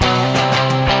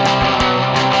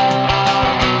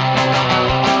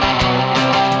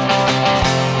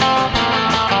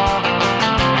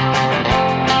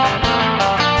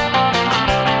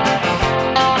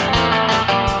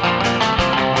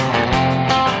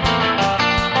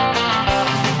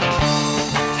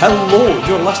Hello,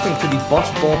 you're listening to the Bus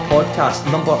Ball Podcast,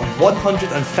 number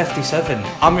 157.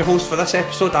 I'm your host for this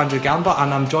episode, Andrew Gamba,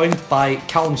 and I'm joined by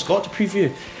Callum Scott to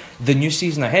preview the new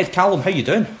season ahead. Callum, how you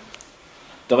doing?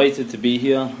 Delighted to be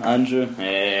here, Andrew.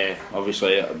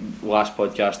 Obviously, last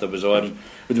podcast I was on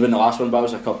would have been the last one, but it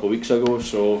was a couple of weeks ago,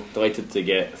 so delighted to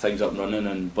get things up and running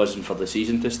and buzzing for the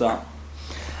season to start.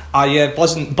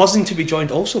 Buzzing to be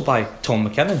joined also by Tom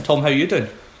McKinnon. Tom, how you doing?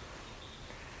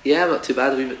 Yeah, I'm not too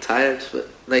bad. A wee bit tired, but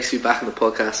nice to be back on the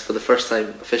podcast for the first time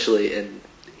officially in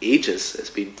ages. It's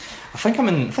been. I think I'm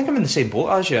in the same boat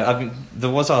as you. I mean,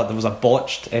 there was a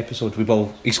botched episode we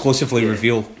will exclusively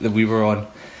reveal that we were on.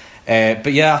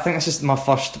 But yeah, I think this is my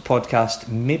first podcast,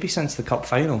 maybe since the cup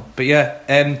final. But yeah,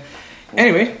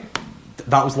 anyway,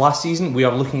 that was last season. We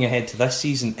are looking ahead to this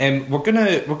season. We're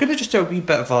gonna just do a wee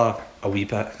bit.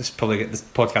 This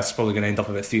podcast is probably going to end up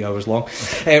about 3 hours long.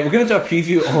 We're going to do a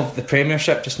preview of the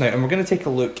Premiership just now, and we're going to take a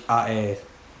look at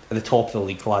the top of the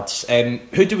league, lads.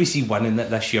 Who do we see winning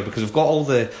it this year? Because we've got all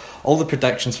the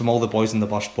predictions from all the boys in the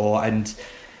Bus Ball, and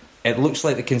it looks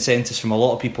like the consensus from a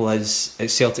lot of people is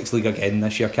it's Celtic's league again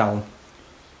this year, Callum.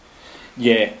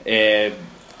 Yeah,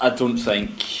 I don't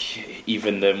think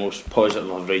even the most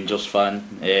positive of Rangers fan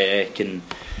can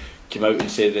come out and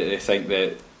say that they think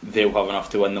that they'll have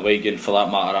enough to win the league, and for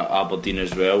that matter Aberdeen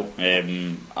as well.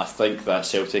 I think that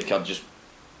Celtic are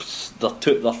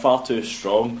they're far too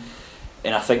strong,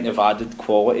 and I think they've added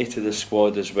quality to the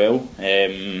squad as well.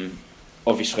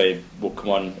 Obviously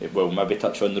we'll maybe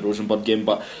touch on the Rosenborg game,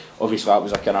 but obviously that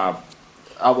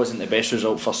wasn't the best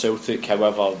result for Celtic.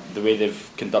 However, the way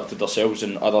they've conducted themselves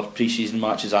in other pre-season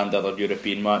matches and other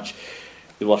European match,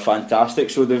 they were fantastic.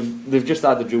 So they've just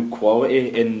added real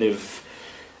quality, and they've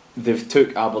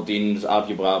took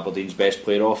arguably Aberdeen's best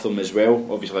player off them as well.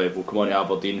 Obviously we'll come on to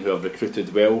Aberdeen, who have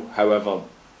recruited well. However,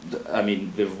 I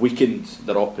mean, they've weakened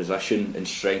their opposition and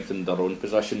strengthened their own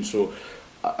position, so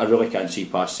I really can't see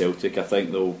past Celtic. I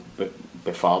think they'll be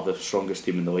by far the strongest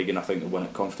team in the league, and I think they'll win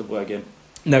it comfortably again.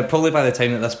 Now, probably by the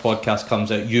time that this podcast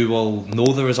comes out, you will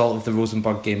know the result of the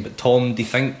Rosenborg game, but Tom, do you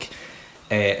think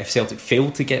if Celtic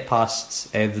failed to get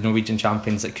past the Norwegian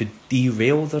champions, it could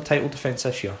derail their title defence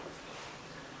this year?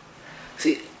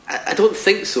 See, I don't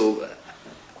think so.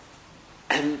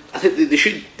 I think they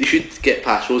should get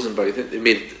past Rosenborg. I think they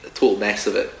made a total mess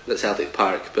of it at Celtic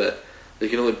Park, but they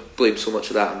can only blame so much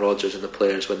of that on Rodgers and the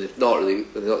players when they've not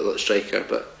got a striker.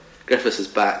 But Griffiths is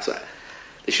back, so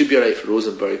they should be alright for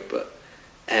Rosenborg. But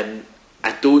I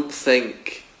don't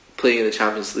think playing in the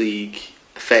Champions League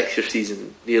affects your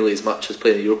season nearly as much as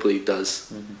playing in the Europa League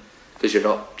does, because you're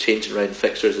not changing around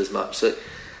fixtures as much. So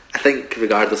I think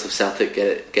regardless of Celtic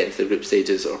getting to the group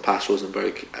stages or past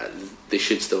Rosenborg, they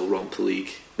should still romp the league.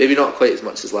 Maybe not quite as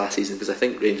much as last season, because I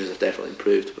think Rangers have definitely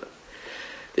improved, but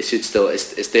they should still.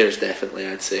 It's theirs definitely,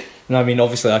 I'd say. No, I mean,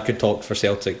 obviously I could talk for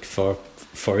Celtic for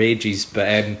ages,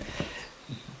 but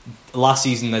last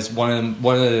season is one of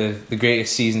the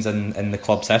greatest seasons in the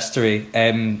club's history.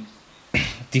 Do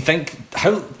you think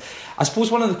I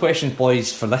suppose one of the questions,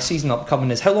 boys, for this season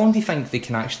upcoming is how long do you think they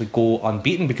can actually go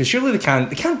unbeaten? Because surely they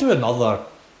can't do another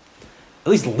at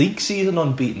least league season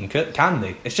unbeaten, can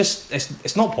they? It's just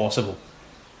it's not possible.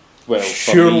 Well,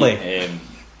 surely.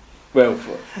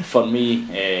 For me,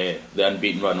 the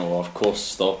unbeaten run will of course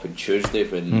stop on Tuesday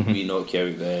when we knock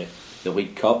out the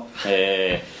League Cup.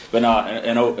 But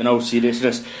in all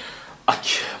seriousness, I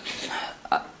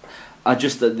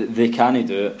just they can't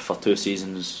do it for 2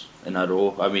 seasons in a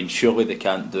row. I mean, surely they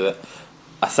can't do it.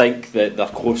 I think that their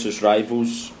closest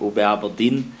rivals will be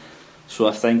Aberdeen, so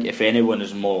I think if anyone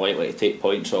is more likely to take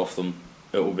points off them,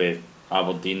 it will be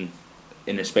Aberdeen,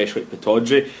 and especially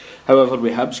Pittodrie. However,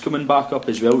 with Hibs coming back up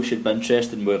as well, it should be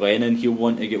interesting with Lennon. He'll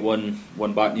want to get one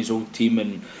back in his old team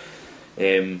and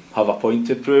have a point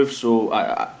to prove. So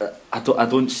I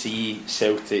don't see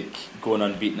Celtic going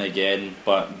unbeaten again,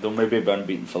 but they'll maybe be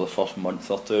unbeaten for the first month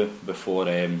or two before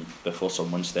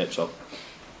someone steps up.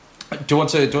 Do you want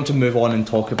to move on and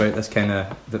talk about this kind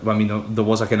of? I mean, there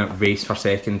was a kind of race for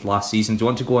second last season. Do you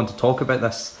want to go on to talk about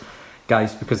this,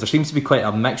 guys? Because there seems to be quite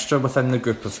a mixture within the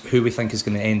group of who we think is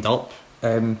going to end up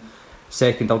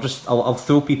second. I'll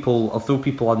throw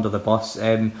people under the bus.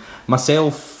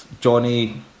 Myself,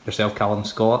 Johnny, yourself, Callum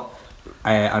Scott,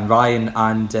 and Ryan,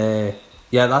 and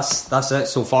that's it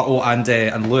so far. Oh,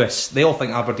 and Lewis. They all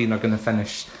think Aberdeen are going to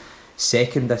finish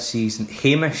second this season.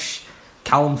 Hamish,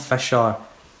 Callum Fisher,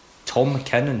 Tom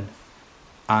McKinnon,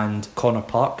 and Connor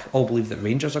Park all believe that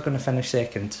Rangers are going to finish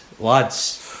second.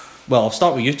 Lads, well, I'll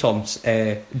start with you, Tom.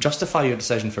 Justify your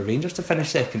decision for Rangers to finish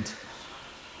second.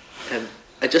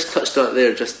 I just touched on it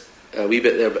there, just a wee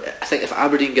bit there, but I think if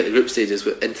Aberdeen get the group stages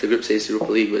into the group stages of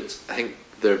Europa League, which I think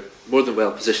they're more than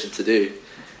well positioned to do.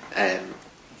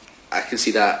 I can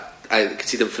see that. I can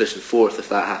see them finishing fourth if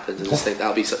that happens. I just think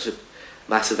that'll be such a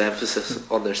massive emphasis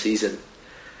on their season.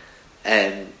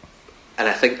 And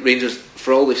I think Rangers,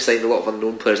 for all they've signed a lot of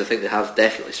unknown players, I think they have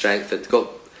definitely strengthened. Got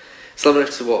similar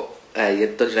to what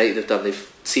Dundee United have done.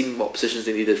 They've seen what positions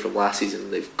they needed from last season,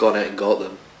 and they've gone out and got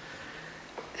them.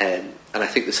 And I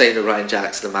think the signing of Ryan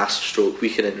Jackson, a masterstroke,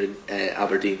 weakening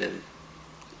Aberdeen and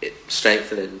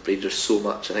strengthening Rangers so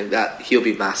much. I think that he'll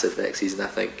be massive next season, I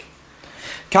think.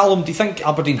 Callum, do you think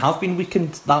Aberdeen have been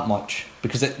weakened that much?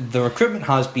 Because the recruitment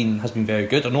has been very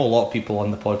good. I know a lot of people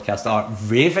on the podcast are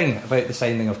raving about the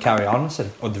signing of Kari Arnason,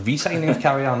 or the re-signing of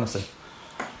Kari Arnason.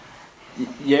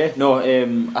 Yeah, no,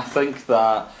 I think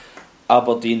that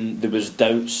Aberdeen, there was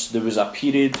doubts. There was a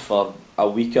period for a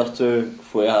week or two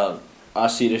where I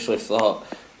seriously thought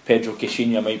Pedro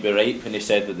Caixinha might be right when he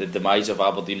said that the demise of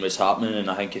Aberdeen was happening,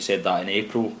 and I think he said that in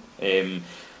April,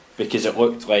 because it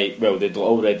looked like, well, they'd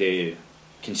already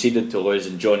conceded to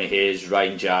losing Johnny Hayes,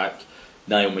 Ryan Jack,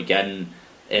 Niall McGinn,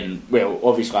 and, well,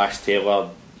 obviously Ash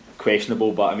Taylor,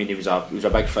 questionable, but I mean he was a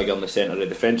big figure in the centre of the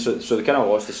defence, so they kind of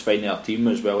lost the spine of their team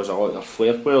as well as a lot of their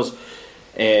flair players.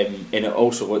 And it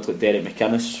also looked like Derek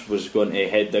McInnes was going to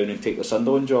head down and take the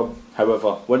Sunderland job.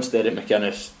 However, once Derek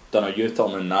McInnes done a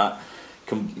U-turn in that,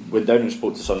 went down and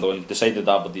spoke to Sunderland, decided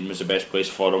Aberdeen was the best place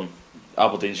for him.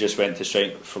 Aberdeen just went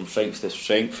from strength to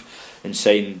strength and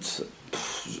signed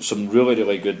some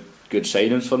really good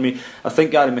signings for me. I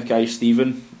think Gary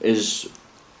Mackay-Steven is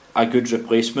a good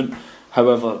replacement.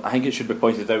 However, I think it should be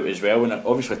pointed out as well, and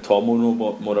obviously Tom will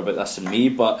know more about this than me,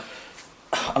 but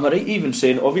am I right even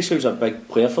saying, obviously he was a big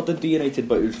player for Dundee United,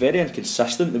 but he was very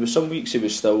inconsistent. There was some weeks he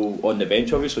was still on the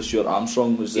bench. Obviously Stuart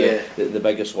Armstrong was the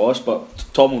biggest loss, but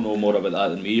Tom will know more about that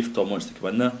than me if Tom wants to come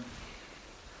in there.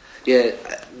 Yeah,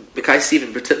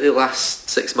 Mackay-Steven, particularly the last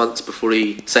 6 months before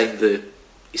he signed the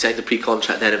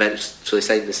pre-contract, then eventually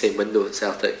signed the same window at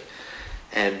Celtic,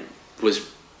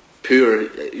 was poor.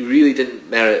 He really didn't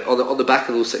merit, on the back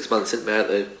of those 6 months, didn't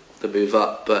merit the move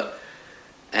up, but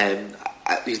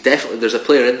he's definitely, there's a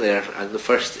player in there, and the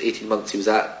first 18 months he was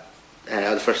at,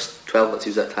 the first 12 months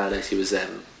he was at Tannadice, he was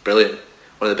brilliant.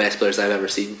 One of the best players I've ever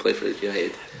seen play for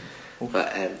United.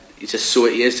 But he is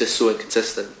just so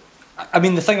inconsistent. I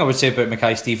mean, the thing I would say about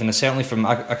Mackay-Steven is certainly from,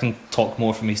 I can talk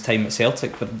more from his time at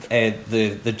Celtic, but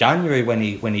the January when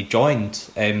he joined,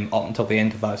 up until the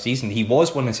end of that season, he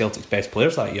was one of Celtic's best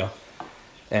players that year.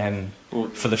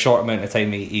 For the short amount of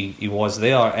time he was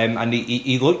there, and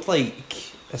he looked like,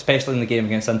 especially in the game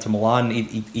against Inter Milan,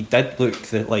 he did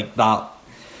look like that.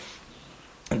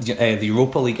 The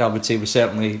Europa League, I would say, was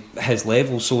certainly his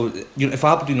level. So, if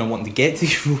Aberdeen are wanting to get to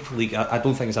the Europa League, I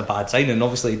don't think it's a bad sign. And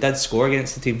obviously, he did score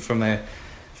against the team from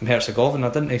Herzegovina,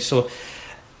 didn't he? So,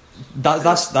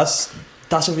 that's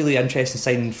a really interesting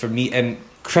signing for me.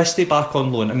 Christie back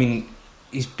on loan. I mean,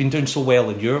 he's been doing so well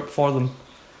in Europe for them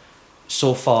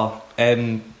so far.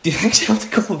 Do you think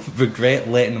Celtic will regret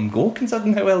letting him go,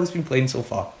 considering how well he's been playing so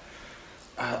far?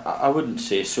 I wouldn't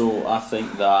say so. I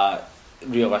think that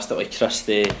realistically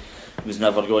Christie was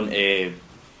never going to,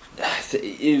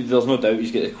 there's no doubt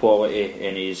he's got the quality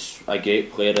and he's a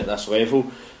great player at this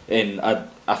level, and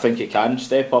I think he can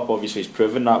step up. Obviously he's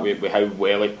proven that with how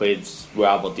well he played with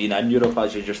Aberdeen in Europe,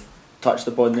 as you just touched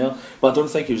upon there, but I don't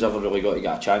think he was ever really going to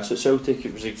get a chance at Celtic.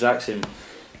 It was the exact same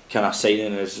kind of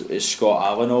signing as Scott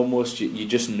Allen almost. You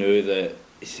just knew that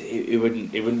he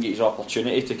wouldn't get his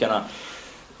opportunity to kind of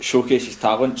showcase his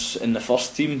talents in the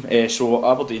first team. So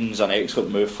Aberdeen's an excellent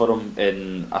move for him,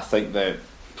 and I think that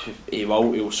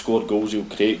he'll score goals, he'll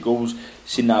create goals.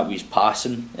 Seen that with his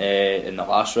passing in the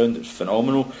last round, it's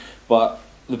phenomenal. But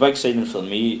the big signing for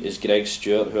me is Greg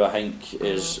Stewart, who I think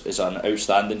is an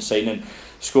outstanding signing.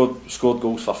 Scored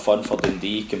goals for fun for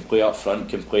Dundee, can play up front,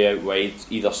 can play out wide,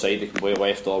 either side, he can play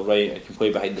left or right, he can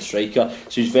play behind the striker,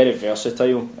 so he's very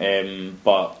versatile.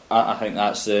 But I think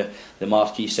that's the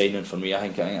marquee signing for me. I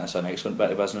think that's an excellent bit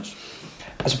of business.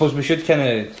 I suppose we should kind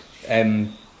of,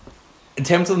 in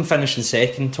terms of them finishing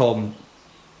second, Tom,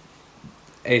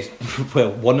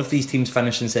 well, one of these teams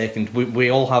finishing second, we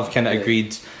all have kind of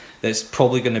agreed that it's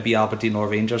probably going to be Aberdeen or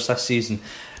Rangers this season.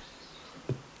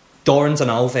 Dorrans and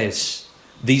Alves,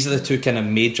 these are the two kind of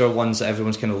major ones that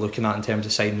everyone's kind of looking at in terms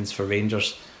of signings for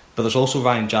Rangers. But there's also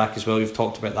Ryan Jack as well. We've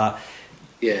talked about that.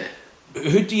 Yeah.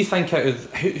 Who do you think out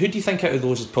of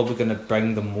those is probably going to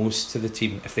bring the most to the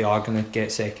team if they are going to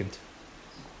get second?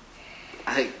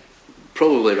 I think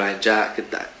probably Ryan Jack.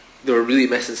 They were really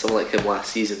missing someone like him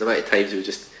last season. The amount of times he was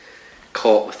just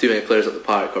caught with too many players at the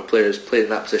park, or players playing in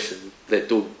that position that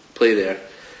don't play there.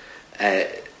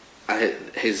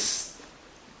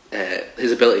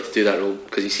 his ability to do that role,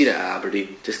 because you've seen it at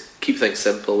Aberdeen, just keep things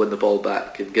simple, win the ball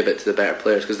back and give it to the better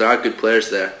players, because there are good players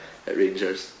there at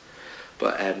Rangers.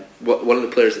 But one of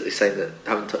the players that they signed that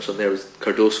I haven't touched on there was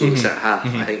Cardoso, the centre half.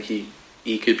 I think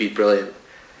he could be brilliant.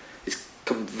 He's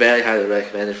come very highly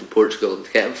recommended from Portugal, and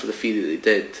to get him for the fee that they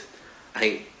did, I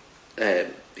think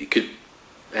he could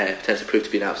potentially prove to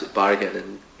be an absolute bargain.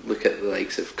 And look at the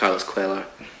likes of Carlos Cuellar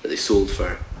that they sold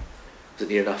for, was it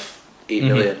near enough 8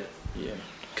 million? Yeah.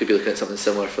 Could be looking at something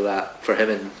similar for him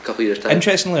in a couple of years' time.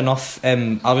 Interestingly enough,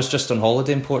 I was just on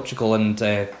holiday in Portugal, and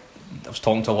I was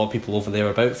talking to a lot of people over there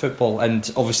about football,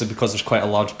 and obviously because there's quite a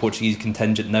large Portuguese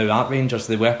contingent now at Rangers,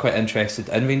 they were quite interested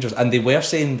in Rangers, and they were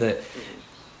saying that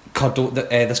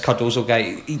this Cardoso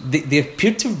guy, they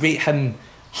appeared to rate him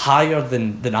higher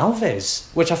than Alves,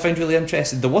 which I found really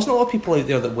interesting. There wasn't a lot of people out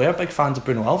there that were big fans of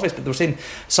Bruno Alves, but they were saying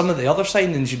some of the other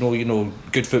signings, you know,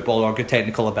 good football or good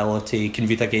technical ability, can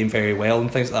read a game very well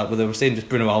and things like that, where they were saying just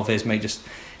Bruno Alves might just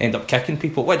end up kicking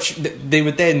people, which they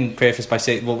would then preface by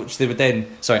saying,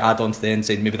 add on to the end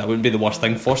saying maybe that wouldn't be the worst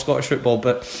thing for Scottish football.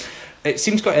 But it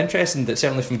seems quite interesting that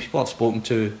certainly from people I've spoken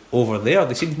to over there,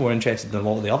 they seem more interested in a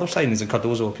lot of the other signings, and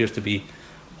Cardoso appears to be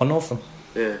one of them.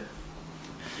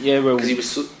 Yeah, well, because he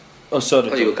was so... Oh, sorry.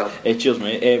 Cheers,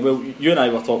 mate. Well, you and I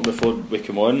were talking before we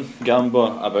came on,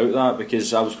 Gamba, about that,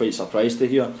 because I was quite surprised to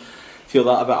hear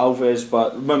that about Alves.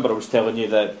 But remember, I was telling you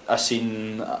that I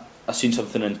seen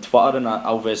something on Twitter, and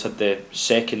Alves had the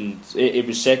second. It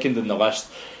was second in the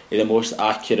list of the most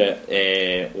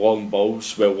accurate long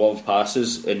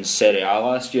passes in Serie A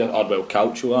last year, or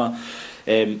Calcio.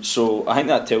 So I think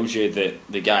that tells you that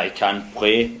the guy can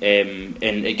play, and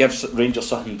it gives Rangers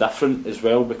something different as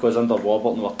well, because under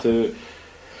Warburton were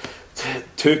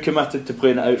too committed to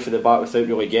playing it out for the back without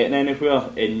really getting anywhere,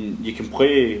 and you can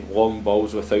play long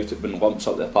balls without it being lumps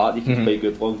up the park. You can play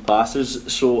good long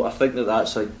passes, so I think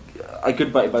that's a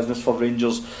good bit of business for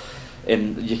Rangers,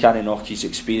 and you can't knock his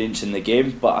experience in the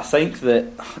game. But I think that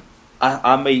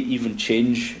I might even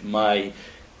change my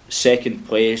second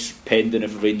place pending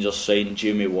if Rangers sign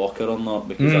Jamie Walker or not,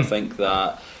 because I think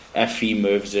that if he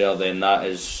moves there, then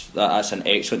that's an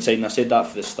excellent sign. I said that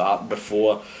for the start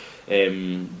before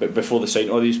the sign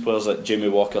all these players, that Jamie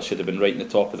Walker should have been right in the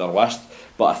top of their list.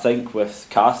 But I think with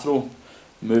Cathro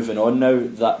moving on now,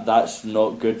 that's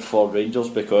not good for Rangers,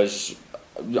 because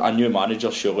a new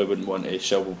manager surely wouldn't want to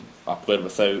sell a player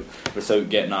without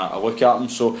getting a look at him.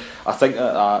 So I think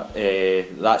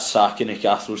that sacking of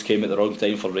Cathro's came at the wrong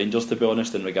time for Rangers, to be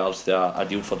honest, in regards to a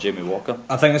deal for Jamie Walker.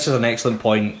 I think this is an excellent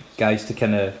point, guys, to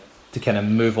kind of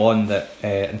move on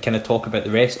and kind of talk about the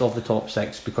rest of the top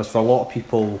six, because for a lot of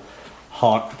people,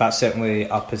 that's certainly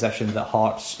a position that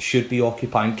Hearts should be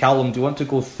occupying. Callum, do you want to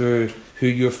go through who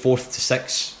your 4th to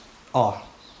 6 are?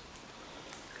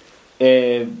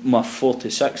 My 4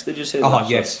 to 6, did you say that?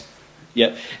 Yes.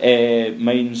 Yeah,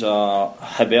 mine's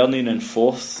Hibernian in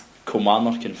 4th,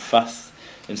 Kilmarnock in 5th,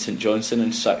 and St Johnstone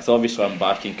in 6th. Obviously I'm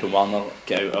backing Kilmarnock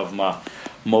out of my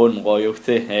own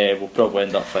loyalty. We'll probably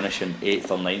end up finishing 8th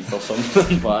or 9th or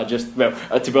something, but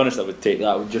to be honest, I would take that.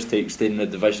 I would just take staying in the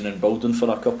division and building for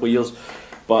a couple of years.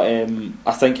 But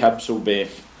I think Hibs will be...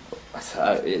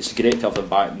 It's great to have them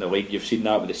back in the league. You've seen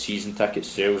that with the season ticket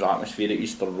sales, atmosphere at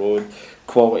Easter Road,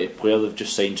 quality player. They've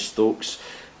just signed Stokes.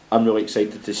 I'm really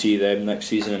excited to see them next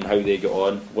season and how they get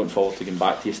on. Looking forward to getting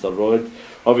back to Easter Road.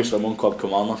 Obviously, I'm on Club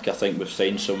Kilmarnock. I think we've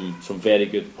signed some very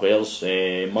good players,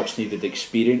 much needed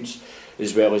experience,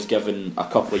 as well as giving a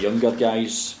couple of younger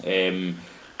guys,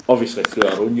 obviously through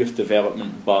our own youth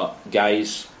development, but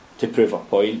guys to prove a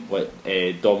point,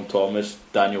 like Dom Thomas,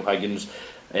 Daniel Higgins,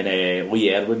 and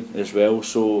Lee Erwin as well.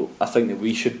 So I think that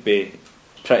we should be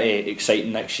pretty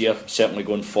exciting next year, certainly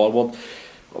going forward.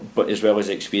 But as well as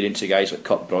the experience of guys like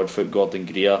Kurt Broadfoot, Gordon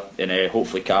Greer, and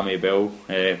hopefully Cammy Bell.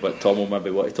 But Tom will maybe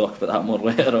want to talk about that more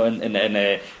later on. And then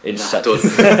in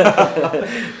 6th,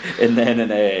 and then in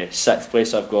 6th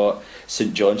place I've got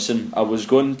St Johnstone. I was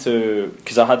going to,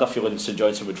 because I had a feeling St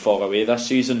Johnstone would fall away this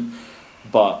season,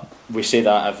 but we say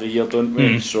that every year, don't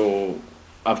we? So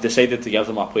I've decided to give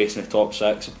them a place in the top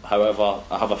 6. However,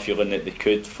 I have a feeling that they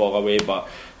could fall away, but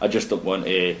I just don't want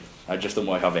to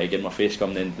have egg in my face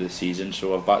coming into the season,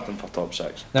 so I've backed them for top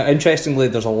 6. Now, interestingly,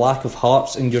 there's a lack of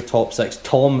Hearts in your top 6.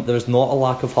 Tom, there's not a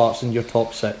lack of Hearts in your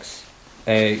top 6.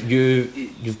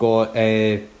 You've got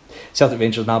Celtic,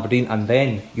 Rangers and Aberdeen, and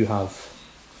then you have...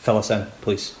 Fill us in,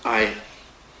 please. I've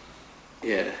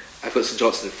got St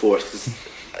Johnstone in 4th,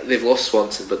 because they've lost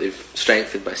Swanson, but they've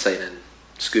strengthened by signing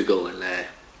Skugel and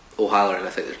O'Halloran. I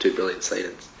think they're 2 brilliant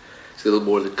signings. It's a little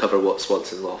more than cover what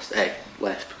Swanson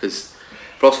left, because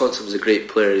Ross Swanson was a great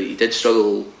player. He did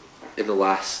struggle in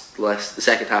the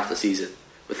second half of the season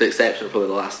with the exception of probably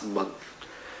the last month.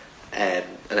 And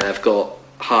then I've got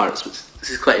Hearts, which this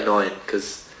is quite annoying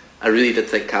because I really did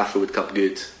think Cathro would come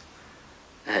good.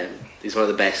 He's one of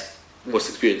the best, most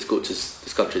experienced coaches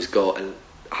this country's got, and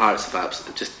Hearts have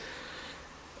absolutely just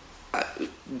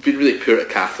been really poor at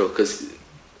Cathro because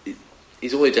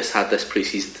he's only just had this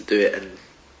pre-season to do it, and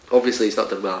obviously he's not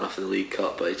done well enough in the League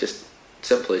Cup, but it's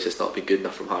just not been good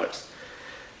enough from Hearts.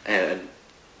 And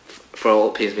for all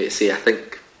it pains me to say, I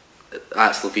think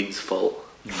that's Levine's fault.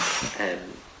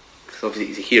 Because obviously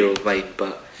he's a hero of mine,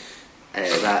 but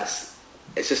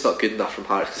it's just not good enough from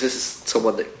Hearts, because this is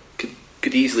someone that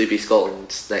could easily be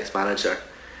Scotland's next manager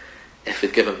if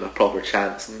we'd given him a proper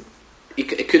chance. And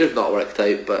it could have not worked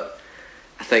out, but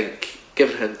I think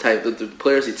giving him time, the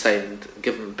players he'd signed,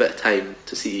 give him a bit of time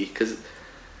to see, because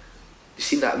you've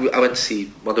seen that. I went to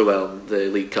see Motherwell in the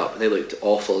League Cup and they looked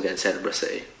awful against Edinburgh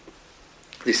City.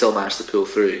 They still managed to pull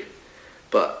through,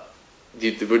 but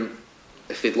they wouldn't.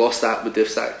 If they'd lost that, would they have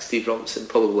sacked Steve Robinson?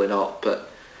 Probably not,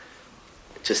 but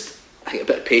just I think a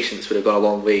bit of patience would have gone a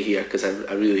long way here, because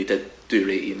I really do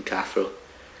rate Ian Cathro.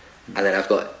 And then I've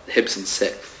got Hibs in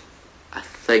 6th. I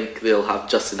think they'll have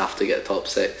just enough to get top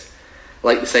 6. I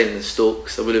like the signing of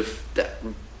Stokes. I would have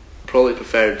probably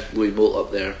preferred Louis Moult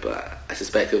up there, but I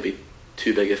suspect it'll be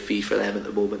too big a fee for them at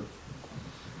the moment.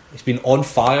 He's been on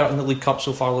fire in the League Cup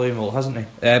so far, Louis Moult, hasn't he?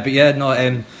 But yeah,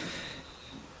 no.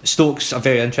 Stokes, a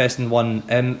very interesting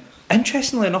one.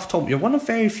 Interestingly enough, Tom, you're one of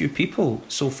very few people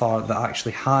so far that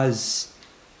actually has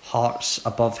Hearts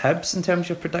above Hibs in terms of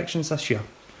your predictions this year,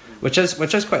 which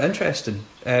is quite interesting.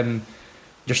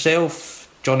 Yourself,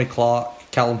 Johnny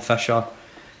Clark, Callum Fisher,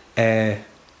 and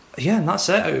that's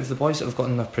it out of the boys that have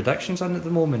gotten their predictions in at the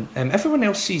moment. Everyone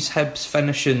else sees Hibs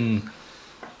finishing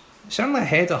certainly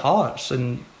ahead of Hearts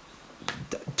and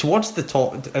towards the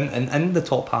top and in the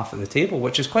top half of the table,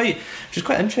 which is quite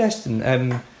interesting.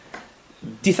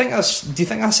 Do you think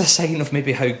that's a sign of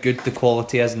maybe how good the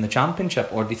quality is in the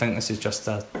Championship, or do you think this is just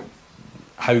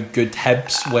how good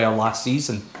Hibs were last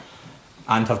season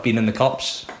and have been in the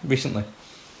Cups recently?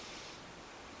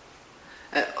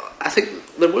 I think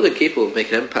they're more than capable of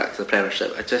making an impact in the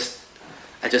Premiership. I just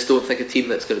don't think a team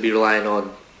that's going to be relying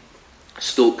on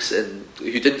Stokes,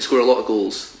 who didn't score a lot of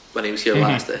goals when he was here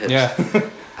last at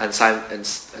Hibs,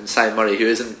 and Simon Murray, who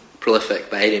isn't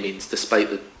prolific by any means, despite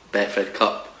the Betfred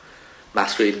Cup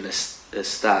masquerading his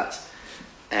stats.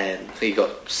 I think he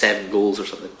got 7 goals or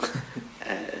something,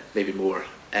 maybe more.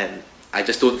 I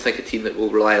just don't think a team that will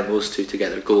rely on those two to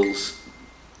get their goals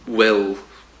will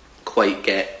quite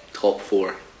get top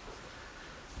 4.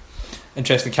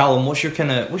 Interesting, Callum. What's your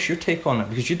take on it?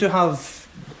 Because you do have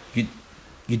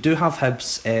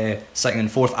Hibs second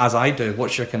and fourth, as I do.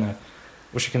 What's your kind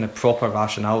of proper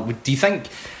rationale? Do you think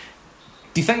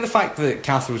the fact that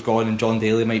Cathro's gone and John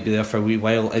Daly might be there for a wee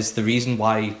while is the reason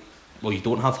why you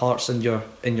don't have Hearts in your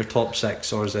top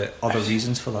 6, or is it other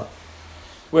reasons for that?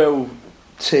 Well,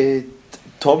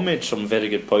 Tom made some very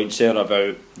good points there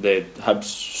about the Hibs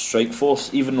strike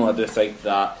force, even though I do think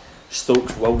that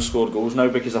Stokes will score goals now,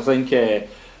 because I think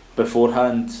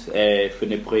beforehand, when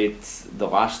they played the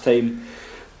last time,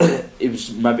 it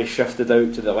was maybe shifted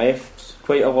out to the left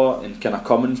quite a lot, and kind of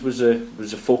Cummins was a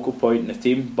focal point in the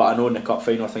team. But I know in the cup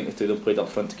final, I think the two of them played up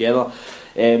front together.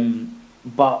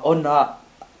 But on that,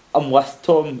 I'm with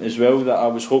Tom as well, that I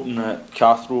was hoping that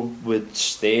Cathro would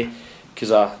stay,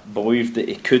 because I believed that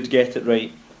he could get it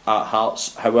right at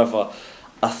Hearts. However,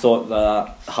 I thought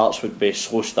that Hearts would be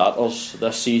slow starters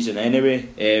this season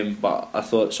anyway, but I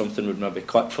thought something would maybe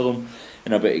click for them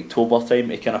in about October time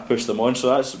to kind of push them on. So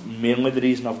that's mainly the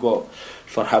reason I've got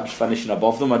for Hibs finishing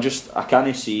above them. I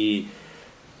can't see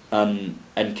an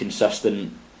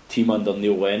inconsistent team under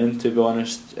Neil Lennon, to be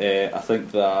honest. I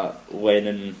think that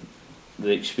Lennon, the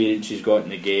experience he's got in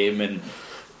the game, and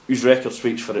his record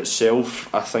speaks for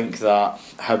itself. I think that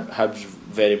Hibs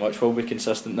very much will be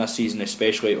consistent this season,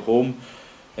 especially at home,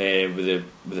 with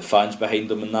the fans behind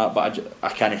them and that. But I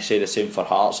can't say the same for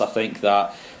Hearts. I think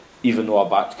that even though I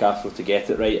backed Cathro to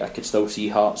get it right, I could still see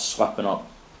Hearts slipping up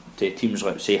to teams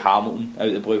like, say, Hamilton out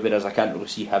of the blue, whereas I can't really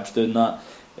see Hibs doing that,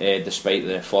 despite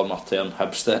the former term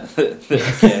Hibster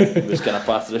that was kind of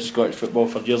part of the Scottish football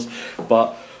for years.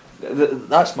 But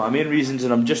that's my main reasons,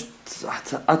 and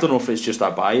I don't know if it's just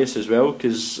a bias as well,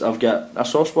 because I've got a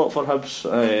soft spot for Hibs,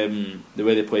 the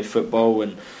way they play football,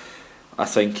 and I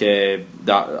think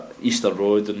that Easter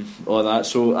Road and all that.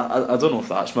 So I don't know if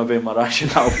that's maybe my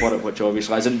rationale for it, which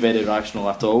obviously isn't very rational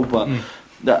at all. But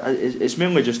it's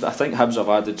mainly just I think Hibs have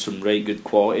added some right good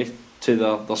quality to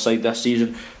their side this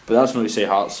season. But that's not to say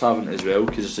Hearts haven't as well,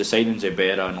 because the signings of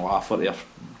Berra and Lafferty are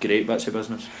great bits of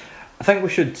business. I think we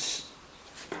should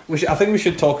I think we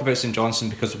should talk about St Johnstone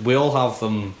because we all have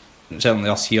them. Certainly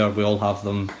us here, we all have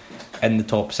them in the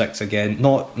top 6 again.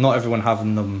 Not everyone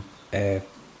having them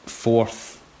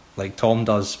fourth like Tom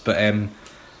does, but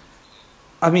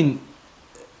I mean,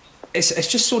 it's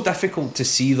just so difficult to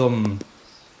see them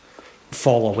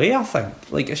fall away. I think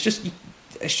like it's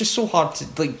just so hard to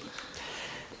like.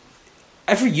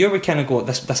 Every year we kind of go,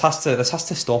 this has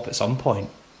to stop at some point.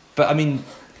 But I mean,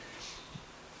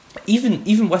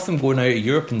 even with them going out of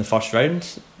Europe in the first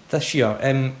round this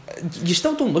year, you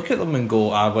still don't look at them and go,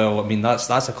 well, I mean that's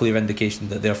a clear indication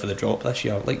that they're for the drop this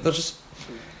year. Like there's just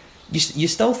you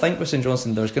still think with St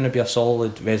Johnstone there's going to be a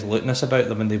solid resoluteness about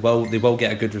them, and they will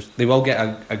get a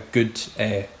good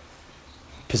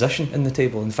position in the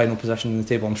table, in the final position in the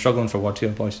table. I'm struggling for words here,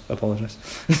 boys. I apologise.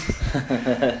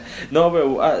 No,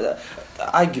 well,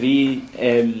 I agree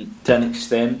to an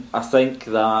extent. I think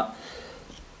that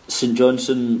St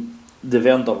Johnstone, they've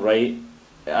earned their right.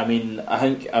 I mean, I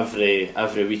think every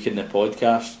week in the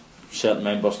podcast, certain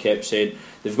members kept saying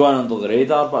they've gone under the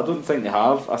radar, but I don't think they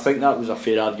have. I think that was a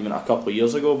fair argument a couple of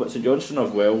years ago, but St Johnstone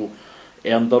have well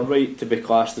earned their right to be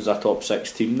classed as a top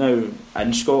 6 team now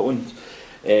in Scotland.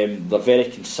 They're very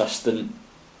consistent,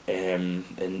 and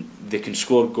they can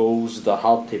score goals. They're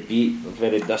hard to beat. They're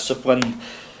very disciplined.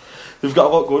 They've got a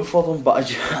lot going for them,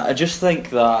 but I just think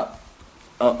that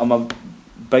I'm a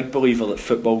big believer that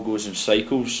football goes in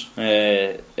cycles,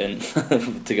 and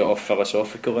to get off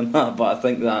philosophical in that, but I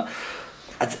think that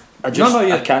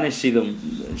I can't see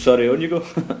them. Sorry, on you go.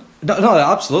 no,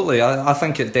 absolutely. I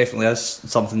think it definitely is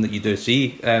something that you do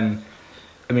see. I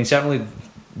mean, certainly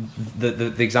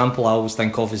the example I always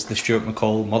think of is the Stuart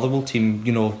McCall Motherwell team.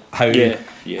 You know how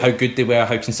good they were,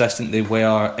 how consistent they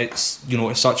were. It's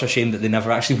it's such a shame that they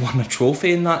never actually won a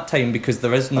trophy in that time, because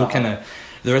there is no kind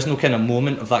of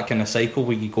moment of that kind of cycle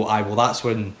where you go, well, that's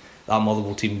when that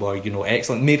Motherwell team were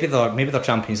excellent. Maybe their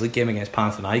Champions League game against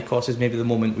Panathinaikos is maybe the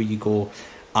moment where you go,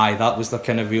 that was the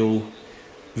kind of real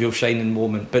shining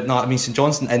moment. But no, I mean, St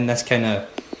Johnstone in this kind of,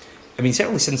 I mean,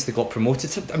 certainly since they got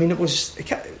promoted, I mean, it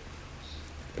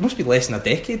must be less than a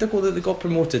decade ago that they got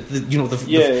promoted. They've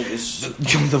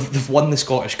won the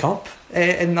Scottish Cup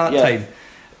in that time.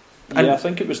 And I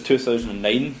think it was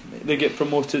 2009 they get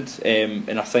promoted,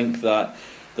 and I think that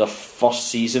their first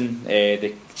season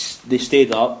they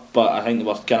stayed up, but I think they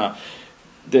were kind of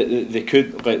they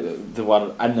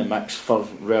were in the mix for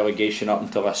relegation up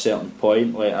until a certain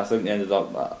point. Like I think they ended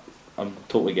up, I'm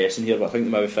totally guessing here, but I think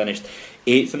they maybe finished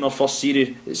 8th in their first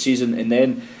season, and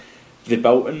then they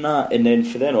built on that, and then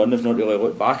from then on they've not really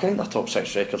looked back. I think their top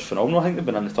 6 record's phenomenal. I think they've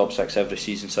been in the top 6 every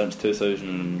season since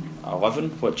 2011,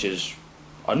 which is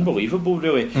unbelievable,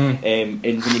 really. And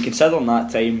when you consider in that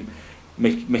time,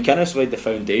 McInnes laid the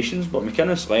foundations, but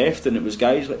McInnes left, and it was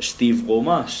guys like Steve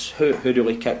Lomas who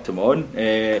really kicked him on.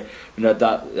 They had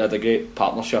a great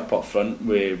partnership up front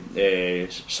with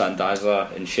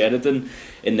Sandaza and Sheridan,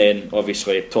 and then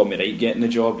obviously Tommy Wright getting the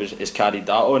job has carried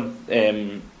that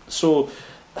on. So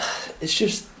it's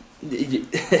just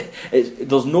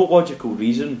there's no logical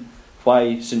reason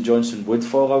why St Johnstone would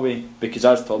fall away, because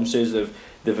as Tom says, they've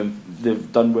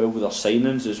done well with their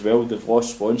signings as well. They've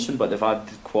lost Swanson, but they've had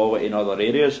quality in other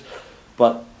areas.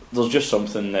 But there's just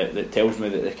something that tells me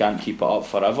that they can't keep it up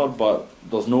forever. But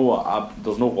there's no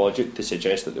logic to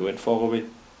suggest that they would fall away.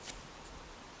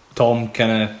 Tom,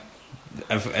 kind of,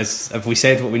 have we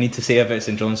said what we need to say about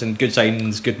St Johnstone? Good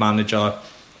signings, good manager,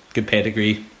 good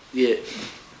pedigree. Yeah,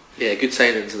 good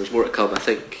signings, and there's more to come. I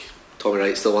think Tommy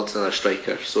Wright still wants another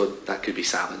striker, so that could be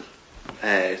Salmon.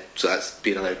 So that's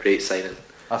been another great signing.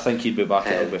 I think he'd be back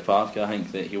at Rugby Park. I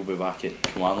think that he'll be back at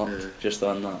Kilmarnock just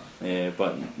on that.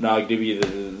 But no, I agree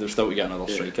with you. They've still to get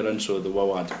another striker in, so they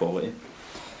will add quality.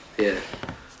 Yeah.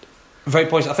 Right,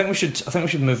 boys. I think we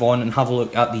should move on and have a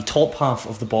look at the top half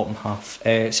of the bottom half.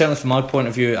 Certainly, from my point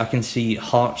of view, I can see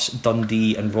Hearts,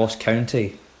 Dundee, and Ross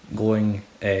County going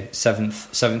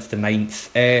 7th to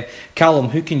 9th. Callum,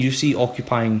 who can you see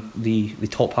occupying the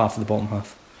top half of the bottom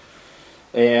half?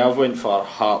 I've went for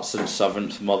Hearts in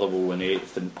 7th, Motherwell in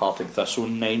 8th, and Partick Thistle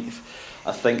in 9th.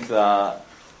 I think that,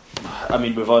 I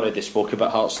mean, we've already spoke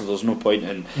about Hearts, so there's no point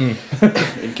in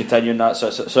continuing that. So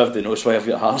everybody knows why I've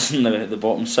got Hearts in the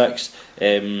bottom 6.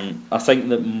 I think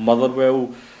that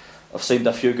Motherwell have signed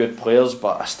a few good players,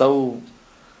 but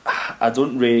I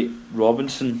don't rate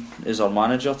Robinson as our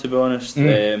manager, to be honest.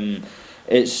 I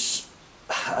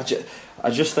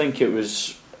just think it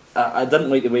was. I didn't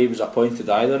like the way he was appointed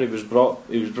either. He was brought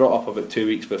up about 2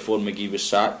 weeks before McGee was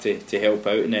sacked to help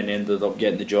out, and then ended up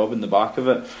getting the job in the back of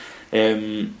it.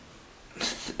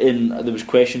 there was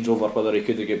questions over whether he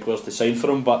could have got players to sign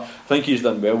for him, but I think he's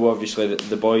done well. Obviously,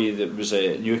 the boy that was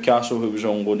at Newcastle who was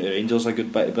on loan to Rangers, a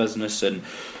good bit of business, and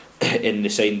they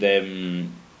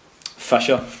signed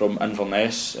Fisher from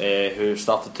Inverness, who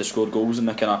started to score goals in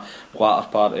the kind of latter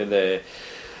part of the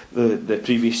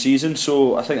previous season.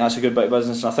 So I think that's a good bit of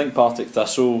business, and I think Partick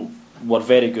Thistle were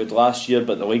very good last year,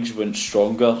 but the league's went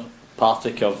stronger.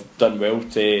 Partick have done well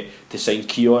to sign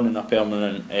Keon in a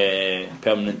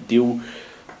permanent deal,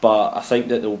 but I think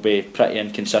that they'll be pretty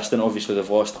inconsistent. Obviously they've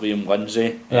lost Liam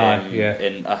Lindsay,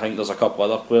 and I think there's a couple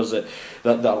other players that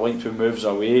are linked with moves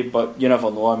away, but you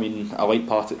never know. I mean, I like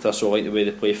Partick Thistle, I like the way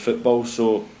they play football,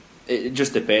 so it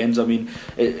just depends. I mean,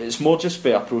 it's more just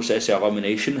by a process of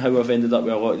elimination how I've ended up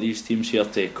with a lot of these teams here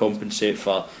to compensate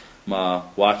for my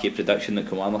wacky prediction that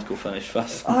Kilmarnock will finish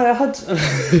fifth. I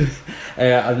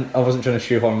wasn't trying to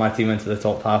shoehorn my team into the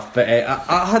top half, but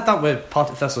I had that with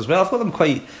Partick Thistle as well. I've got them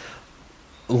quite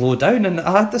low down, and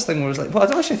I had this thing where I was like, well, I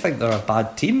don't actually think they're a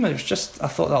bad team. It was just I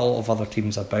thought that a lot of other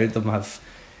teams about them have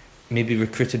maybe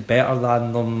recruited better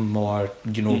than them, or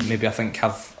maybe I think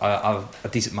have a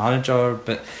decent manager.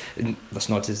 But that's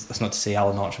not to say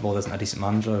Alan Archibald isn't a decent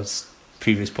manager, as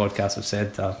previous podcasts have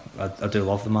said. I do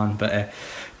love the man, but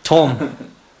Tom,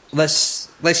 let's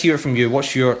hear it from you.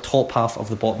 What's your top half of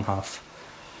the bottom half?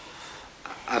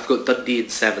 I've got Dundee in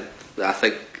 7th. I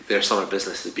think their summer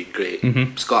business has been great.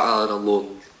 Mm-hmm. Scott Allen on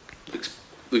loan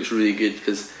looks really good,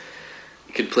 because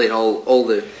you can play in all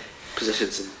the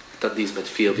positions in Dundee's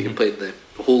midfield. You can play in the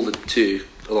holding 2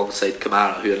 alongside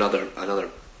Kamara, who another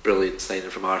brilliant signing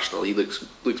from Arsenal. He looks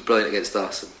brilliant against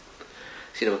us, and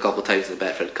seen him a couple of times in the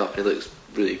Betfred Cup, and he looks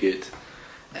really good.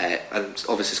 And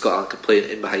obviously Scott Allen can play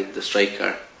in behind the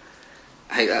striker.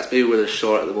 I think that's maybe where they're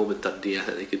short at the moment, Dundee. I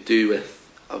think they could do with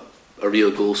a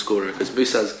real goal scorer, because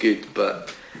Musa's good,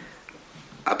 but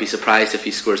I'd be surprised if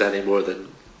he scores any more than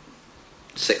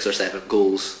 6 or 7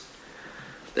 goals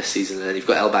this season. And then you've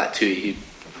got El Battouille, who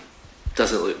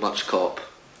doesn't look much cop,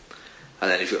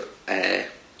 and then you've got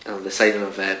and the signing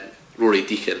of Rory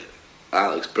Deacon.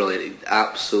 That looks brilliant. He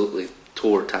absolutely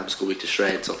tore Tamscoe to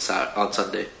shreds on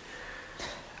Sunday,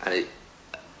 and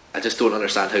I just don't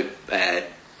understand how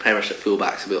Premiership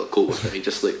fullbacks will be able to cope with him. He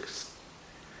just looks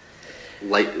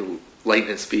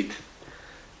lightning speed.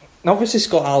 Now, obviously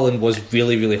Scott Allen was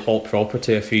really, really hot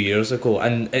property a few years ago,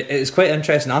 and it's quite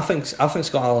interesting. I think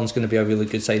Scott Allen's going to be a really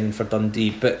good signing for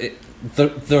Dundee, but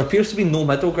there appears to be no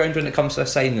middle ground when it comes to a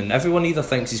signing. Everyone either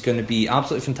thinks he's going to be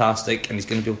absolutely fantastic and he's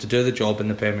going to be able to do the job in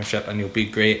the Premiership and he'll be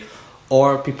great,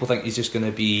 or people think he's just going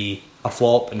to be a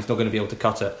flop and he's not going to be able to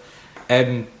cut it.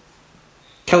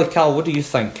 Kelly Cal, what do you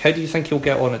think? How do you think he'll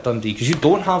get on at Dundee? Because you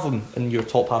don't have him in your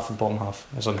top half and bottom half,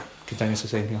 as I'm continuously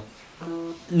saying here.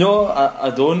 No, I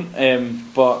don't.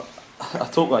 But I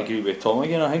totally agree with Tom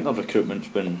again. I think the recruitment's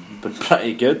been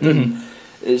pretty good. Mm-hmm. And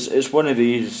it's one of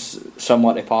these,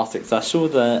 similar to Partick Thistle,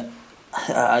 that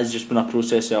has just been a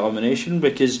process of elimination,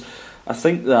 because I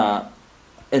think that,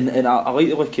 and I like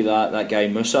the look of that guy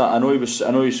Musa. I know he was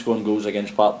scoring goals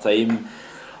against part-time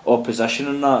opposition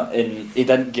and that, and he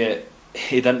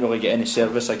didn't really get any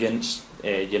service against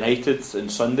United on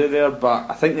Sunday there, but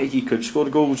I think that he could score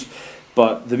goals.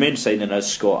 But the main signing is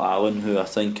Scott Allen, who I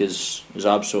think is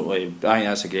absolutely, I think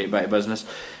that's a great bit of business.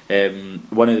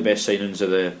 One of the best signings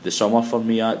of the summer for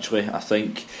me, actually. I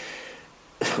think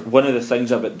one of the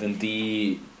things about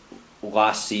Dundee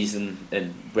last season,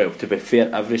 and well, to be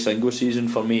fair, every single season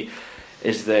for me,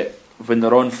 is that when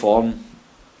they're on form,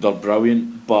 they're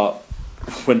brilliant, but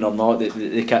when they're not,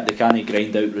 they can't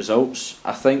grind out results.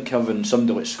 I think having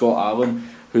somebody like Scott Allen,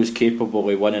 who's capable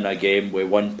of winning a game with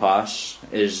one pass,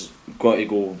 is got to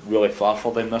go really far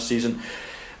for them this season,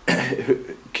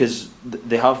 because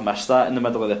they have missed that in the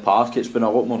middle of the park. It's been a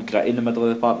lot more gritty in the middle of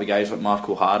the park with guys like Mark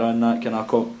O'Hara and that kind of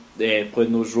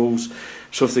playing those roles.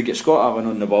 So if they get Scott Allen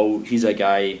on the ball, he's a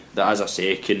guy that, as I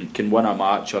say, can win a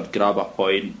match or grab a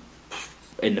point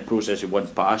in the process of one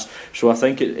pass. So I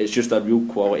think it's just a real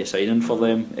quality signing for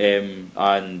them,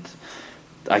 and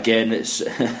again, it's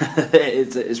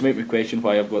made me question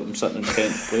why I've got them sitting in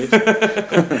 10th place.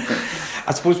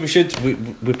 I suppose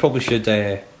we probably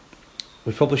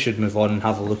should move on and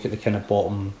have a look at the kind of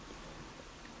bottom,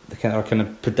 our kind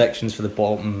of predictions for the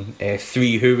bottom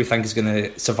 3. Who we think is going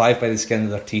to survive by the skin of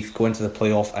their teeth, go into the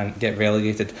playoff and get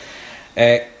relegated.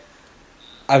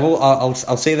 I'll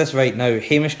say this right now: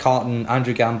 Hamish Carton,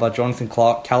 Andrew Gamba, Jonathan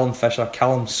Clark, Callum Fisher,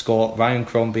 Callum Scott, Ryan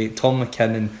Crombie, Tom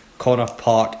McKinnon, Connor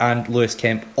Park and Lewis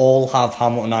Kemp all have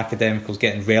Hamilton Academicals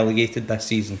getting relegated this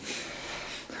season.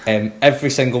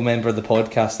 Every single member of the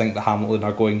podcast think that Hamilton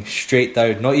are going straight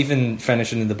down, not even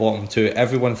finishing in the bottom 2.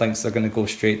 Everyone thinks they're going to go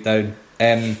straight down.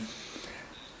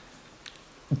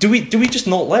 Do we just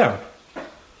not learn?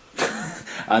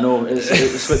 I know it's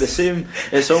like the same.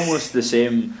 It's almost the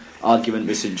same argument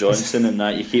with St Johnstone, and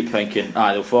that you keep thinking,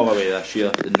 they'll fall away this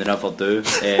year, and they never do.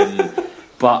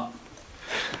 But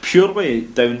purely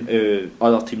down to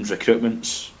other teams'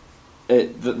 recruitments,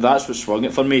 that's what swung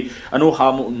it for me. I know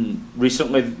Hamilton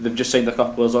recently, they've just signed a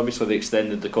couple of players. Obviously they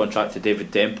extended the contract to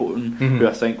David Templeton, who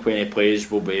I think when he plays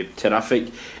will be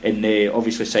terrific, and they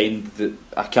obviously signed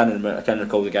I can't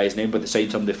recall the guy's name, but they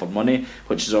signed somebody for money,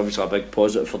 which is obviously a big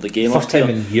positive for the game. First time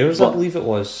in years, I believe it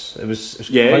was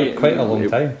quite a long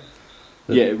time.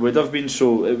 Yeah, it would have been.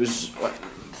 So it was,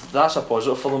 that's a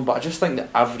positive for them, but I just think that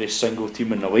every single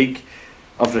team in the league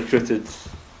have recruited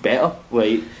better,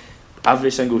 like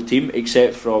every single team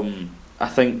except from, I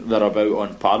think they're about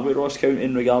on par with Ross County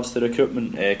in regards to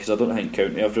recruitment, because I don't think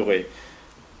County have really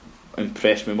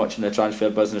impressed me much in the transfer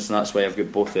business, and that's why I've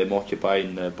got both of them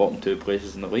occupying the bottom two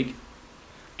places in the league.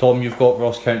 Tom, you've got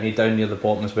Ross County down near the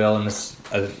bottom as well, and this,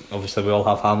 obviously we all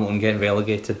have Hamilton getting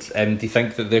relegated. Do you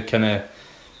think that their kind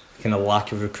of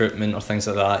lack of recruitment or things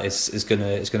like that is going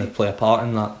to play a part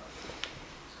in that?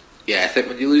 Yeah, I think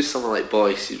when you lose someone like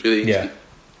Boyce, you really need to be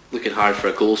looking hard for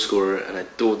a goal scorer, and I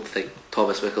don't think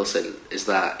Thomas Mickelson is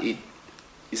that.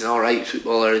 He's an alright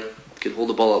footballer, can hold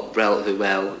the ball up relatively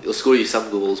well, he'll score you some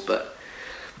goals, but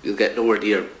you'll get nowhere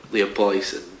near Liam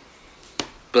Boyce. And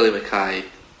Billy Mackay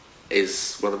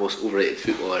is one of the most overrated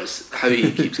footballers. How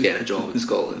he keeps getting a job in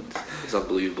Scotland is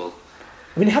unbelievable.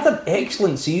 I mean, he had an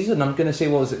excellent season. I'm going to say,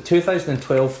 what was it,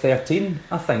 2012-13?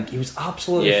 I think he was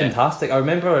absolutely fantastic. I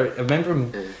remember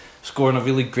him scoring a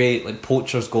really great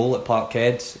poacher's goal at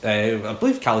Parkhead. I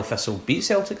believe Cali Thistle beat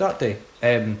Celtic that day.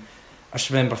 I just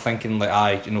remember thinking,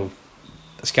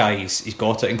 this guy, he's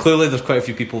got it. And clearly, there's quite a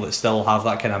few people that still have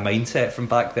that kind of mindset from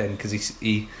back then, because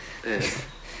he's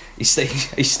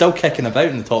still kicking about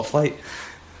in the top flight.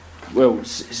 Well,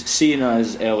 seeing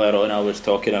as earlier on I was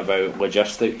talking about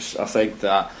logistics, I think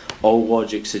that all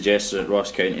logic suggests that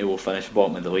Ross County will finish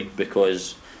bottom of the league,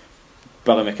 because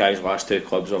Billy Mackay's last two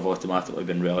clubs have automatically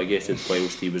been relegated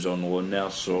whilst he was on loan there.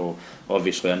 So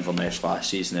obviously Inverness last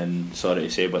season, and sorry to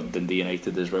say, but Dundee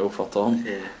United as well for Tom.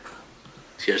 Yeah.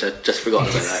 Cheers, I just forgot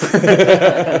about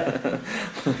that.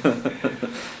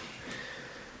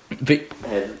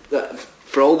 But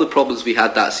for all the problems we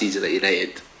had that season at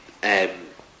United,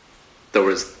 there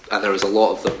was a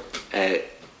lot of them. A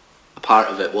part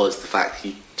of it was the fact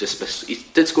he just missed. He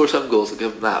did score some goals, I'll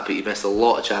give him that, but he missed a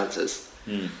lot of chances.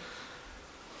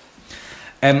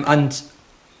 And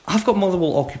I've got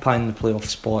Motherwell occupying the playoff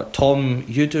spot. Tom,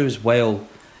 you do as well.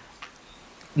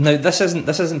 Now this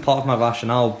isn't part of my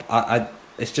rationale.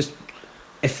 It's just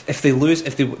if they lose,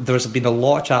 there's been a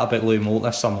lot of chat about Louis Moult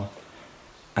this summer,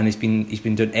 and he's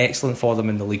been doing excellent for them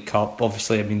in the League Cup.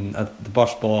 Obviously, I mean the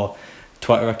Burstball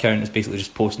Twitter account is basically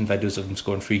just posting videos of him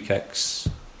scoring free kicks.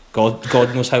 God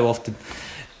knows how often.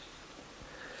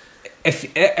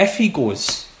 If he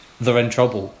goes, they're in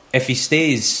trouble. If he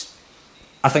stays,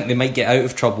 I think they might get out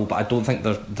of trouble, but I don't think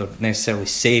they're necessarily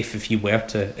safe if he were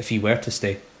to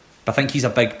stay. But I think he's a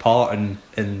big part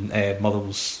in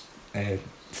Motherwell's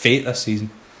fate this season.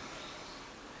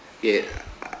 Yeah,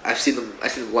 I've seen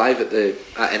them live at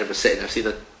Edinburgh City. And I've seen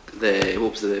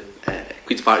the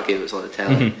Queen's Park game that's on the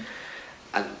telly,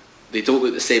 and they don't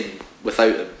look the same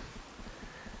without him.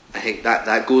 I think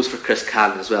that goes for Chris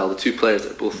Cannon as well. The two players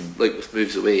that are both with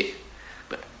moves away,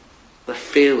 but they're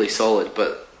fairly solid.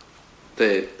 But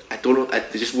they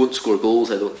just won't score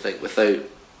goals, I don't think,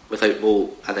 without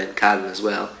Moult and then Cannon as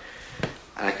well.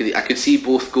 And I could see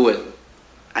both going.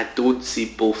 I don't see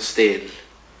both staying.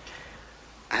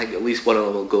 I think at least one of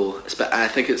them will go. And I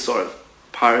think it's sort of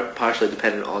partially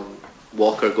dependent on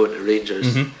Walker going to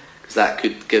Rangers, because that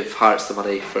could give Hearts the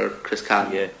money for Chris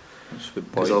Cannon. Yeah, that's a good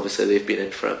point. Because obviously they've been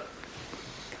in for him.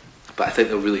 But I think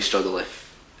they'll really struggle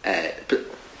if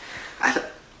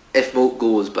Moult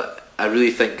goes. But I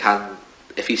really think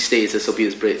if he stays, this will be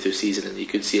his breakthrough season, and you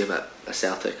could see him at a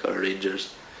Celtic or a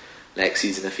Rangers next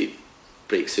season if he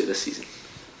breaks through this season.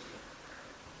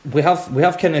 We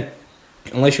have kind of,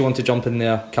 unless you want to jump in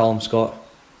there, Callum Scott.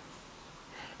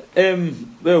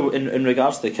 Well, in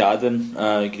regards to Cadden,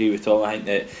 I agree with Tom. I think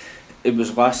that it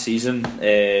was last season.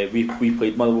 We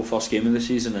played Motherwell first game of the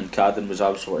season, and Cadden was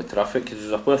absolutely terrific. He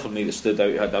was a player for me that stood out.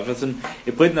 He had everything.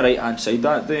 He played on the right hand side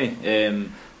that day,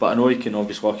 but I know he can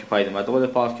obviously occupy the middle of the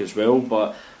park as well.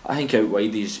 But I think out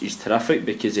wide he's terrific,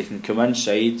 because he can come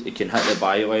inside, he can hit the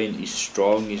byline, he's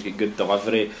strong, he's got good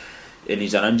delivery, and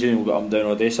he's an engine. We'll get him down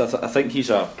all day. So I think he's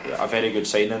a very good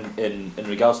signing. In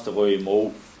regards to Louis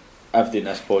Moult, everybody in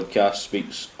this podcast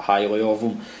speaks highly of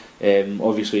him.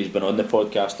 Obviously he's been on the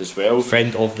podcast as well.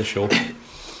 Friend of the show.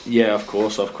 Yeah, of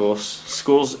course.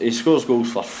 He scores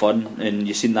goals for fun, and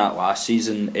you seen that last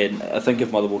season. And I think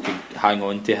if Motherwell can hang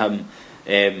on to him,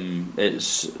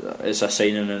 it's a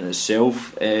signing in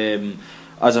itself.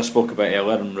 As I spoke about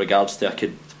earlier, in regards to I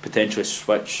could potentially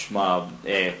switch my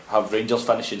have Rangers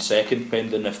finishing second,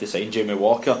 pending if they sign Jamie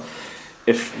Walker.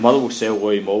 If Motherwell sell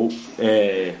Louis Moult,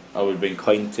 I would be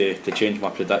inclined to change my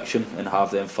prediction and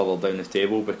have them further down the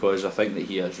table, because I think that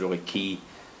he is really key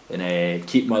in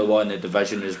keep Motherwell in the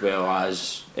division, as well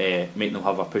as make them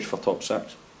have a push for top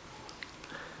 6.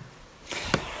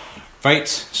 Right,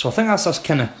 so I think that's us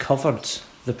kind of covered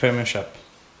the Premiership.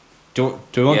 Do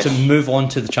we want to move on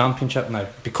to the Championship now?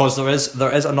 Because there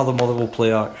is another Motherwell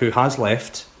player who has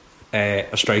left, a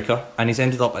striker, and he's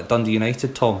ended up at Dundee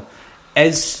United. Tom,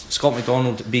 is Scott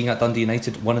McDonald being at Dundee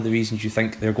United one of the reasons you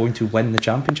think they're going to win the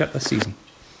Championship this season?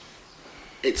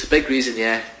 It's a big reason,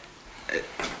 yeah.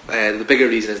 The bigger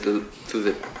reason is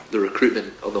the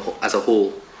recruitment as a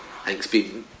whole. I think it's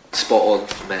been spot on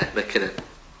from McKinnon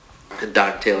and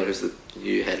Darren Taylor, who's the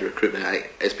new head of recruitment.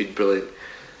 It's been brilliant.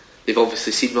 They've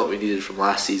obviously seen what we needed from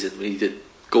last season. We needed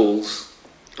goals,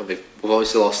 and we've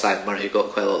obviously lost Simon Murray, who got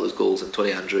quite a lot of those goals, and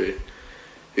Tony Andrew,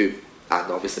 and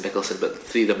obviously Mickelson, but the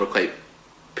three of them were quite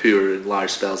poor in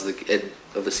large spells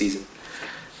of the season.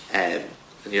 And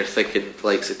you're thinking the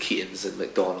likes of Keatons and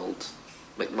McDonald,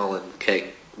 McMullen,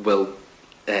 King will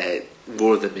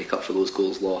more than make up for those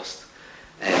goals lost.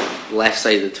 Left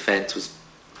side of the defence was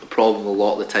a problem a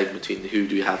lot of the time between who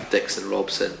do we have, Dixon,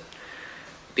 Robson.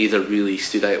 Neither really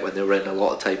stood out when they were in a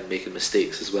lot of time making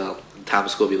mistakes as well. And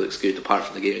Tamscovey looks good apart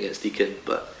from the game against Deacon,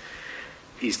 but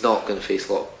he's not going to face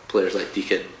a lot of players like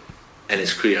Deacon in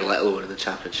his career, let alone in the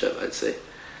Championship, I'd say.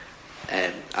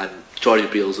 And Jordy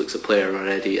Beals looks a player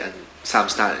already, and Sam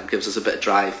Stanton gives us a bit of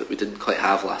drive that we didn't quite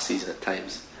have last season at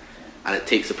times, and it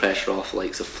takes the pressure off the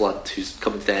likes of Flood, who's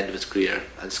coming to the end of his career,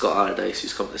 and Scott Allardyce,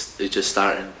 who's just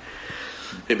starting,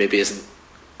 who maybe isn't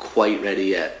quite ready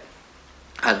yet.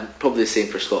 And probably the same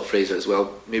for Scott Fraser as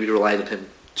well. Maybe relied on him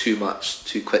too much,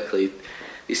 too quickly.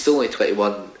 He's still only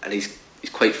 21, and he's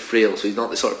quite frail, so he's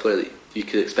not the sort of player that you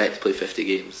could expect to play 50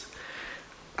 games.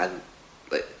 And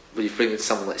like when you bring in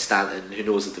someone like Stanton, who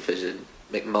knows the division,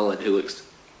 McMullen, who looks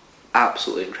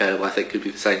absolutely incredible, I think could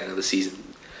be the signing of the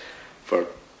season for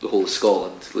the whole of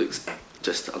Scotland, looks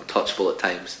just untouchable at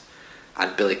times,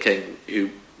 and Billy King, who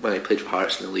when he played for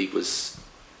Hearts in the league was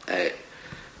a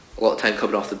lot of time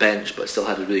coming off the bench, but still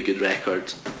had a really good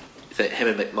record. I think him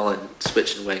and McMullen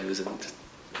switching wings, and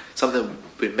something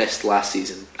we missed last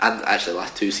season, and actually the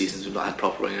last 2 seasons we've not had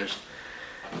proper wingers.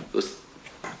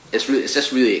 It's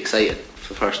just really exciting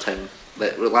for the first time.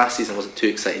 Like, last season wasn't too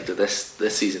exciting, to this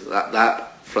season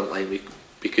that front line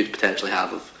we could potentially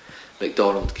have of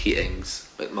McDonald, Keatings,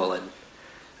 McMullen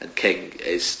and King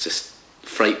is just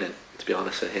frightening, to be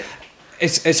honest with you.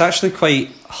 It's actually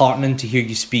quite heartening to hear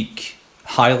you speak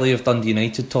highly of Dundee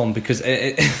United, Tom, because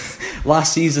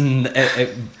last season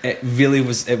it really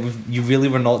was. You really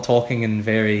were not talking in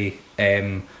very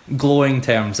glowing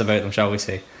terms about them, shall we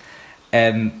say?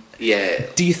 Yeah.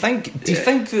 Do you think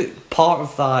that part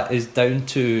of that is down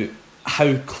to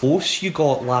how close you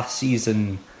got last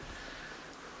season,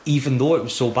 even though it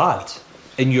was so bad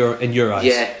in your eyes?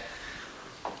 Yeah,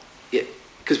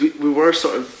 because we were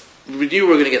we knew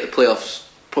we were going to get the playoffs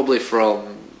probably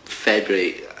from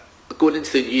February. Going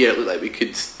into the new year, it looked like we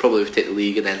could probably take the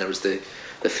league, and then there was the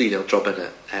 3-0 drop in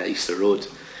at Easter Road.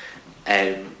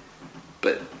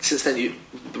 But since then,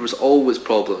 there was always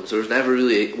problems. There was never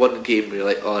really one game where you're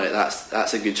like, all right,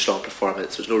 that's a good, strong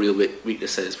performance. There's no real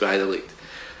weaknesses. We either looked,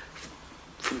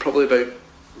 from probably about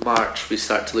March, we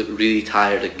started to look really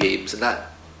tired in games, and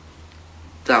that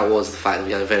was the fact that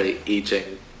we had a very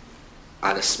ageing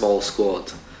and a small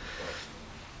squad.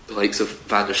 The likes of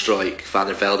Van der Stroik, Van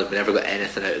der Velden, we never got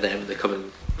anything out of them. They come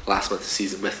in last month of the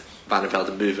season with Van der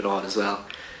Velden moving on as well,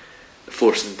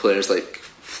 forcing players like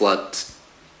Flood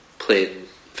playing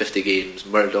 50 games,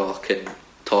 Murdoch and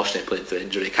Toshney playing through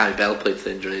injury, Cammy Bell playing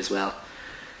through injury as well.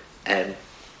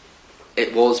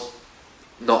 It was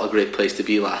not a great place to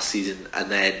be last season, and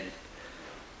then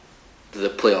the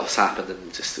playoffs happened,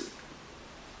 and just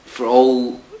for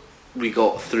all we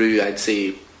got through, I'd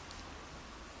say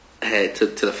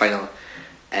to the final,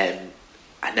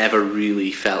 I never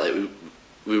really felt like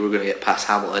we were going to get past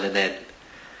Hamilton, and then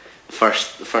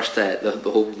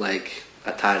the home leg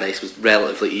at Tannadice was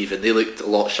relatively even. They looked a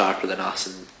lot sharper than us,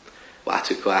 and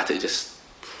Watu Koatu just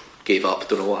gave up.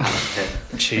 Don't know what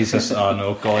happened. Jesus, oh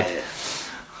no, God.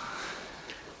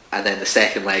 And then the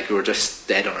second leg, we were just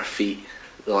dead on our feet.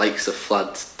 The likes of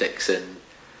Flood, Dixon,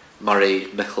 Murray,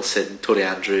 Mickelson, Tony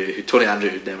Andrew,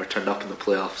 who never turned up in the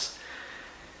playoffs.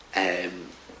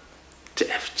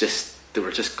 they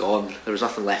were just gone. There was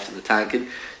nothing left in the tank, and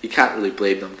you can't really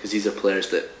blame them because these are players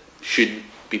that shouldn't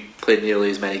be playing nearly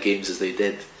as many games as they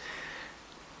did,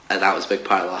 and that was a big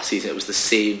part of last season. It was the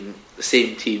same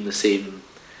team, the same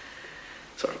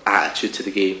sort of attitude to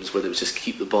the games where they was just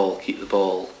keep the ball.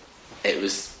 It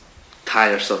was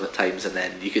tiresome at times, and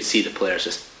then you could see the players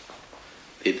just.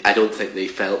 I don't think they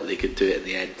felt they could do it in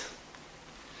the end.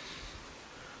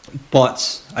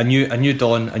 But a new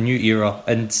dawn, a new era,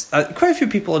 and quite a few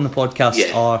people on the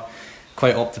podcast are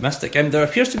quite optimistic. And there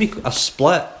appears to be a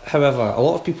split. However, a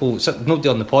lot of people, nobody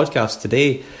on the podcast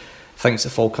today, thinks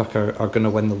that Falkirk are going to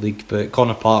win the league, but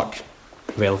Connor Park,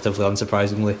 relatively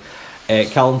unsurprisingly,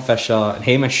 Callum Fisher and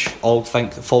Hamish all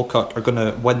think that Falkirk are going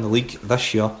to win the league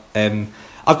this year.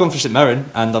 I've gone for St Mirren,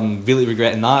 and I'm really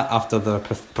regretting that after the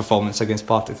performance against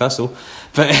Partick Thistle.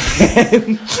 But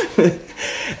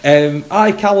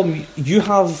Callum, you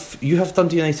have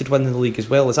Dundee United winning the league as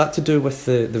well. Is that to do with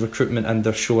the recruitment and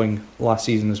their showing last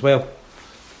season as well?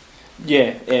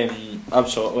 Yeah,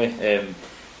 absolutely.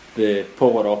 The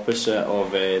polar opposite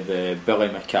of the Billy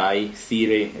Mackay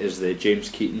theory is the James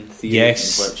Keaton theory,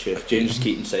 yes. in which if James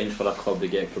Keaton signs for a club they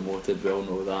get promoted, we all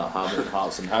know that, Hamilton,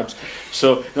 Hearts and Hibs.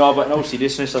 So, no, but in all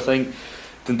seriousness, I think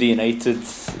Dundee United,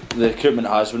 the recruitment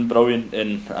has been brilliant,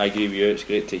 and I agree with you, it's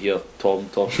great to hear Tom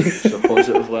talking so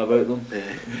positively about them.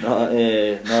 No,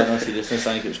 in all seriousness,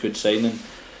 I think it's good signing.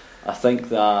 I think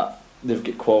that they've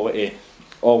got quality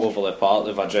all over the park,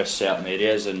 they've addressed certain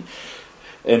areas, and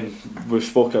we've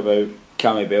spoke about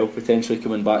Cammy Bell potentially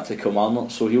coming back to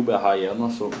Kilmarnock, so he'll be a high earner.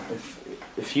 So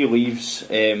if he leaves,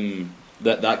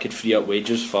 that could free up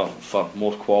wages for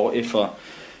more quality for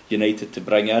United to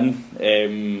bring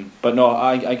in. But no,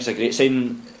 I think it's a great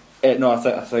signing. I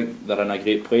think they're in a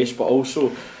great place. But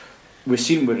also, we've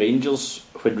seen with Rangers,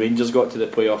 when Rangers got to the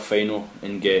playoff final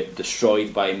and get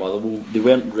destroyed by Motherwell, they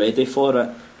weren't ready for it.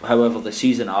 However, the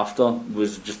season after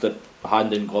was just a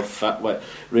hand in glove fit with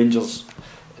Rangers.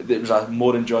 It was a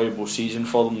more enjoyable season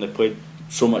for them. They played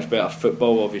so much better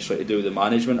football, obviously, to do with the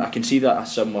management. I can see that a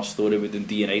similar story with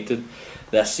Dundee United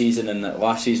this season, and that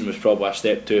last season was probably a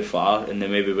step too far and they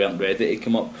maybe weren't ready to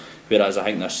come up, whereas I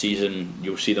think this season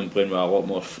you'll see them playing with a lot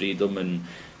more freedom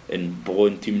and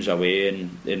blowing teams away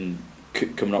and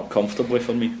coming up comfortably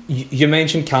for me. You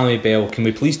mentioned Cammy Bell. Can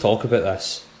we please talk about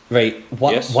this? Right,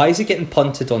 yes. Why is he getting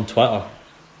punted on Twitter?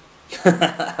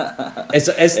 Is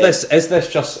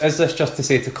this just to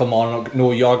say to come on?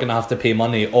 No, you're going to have to pay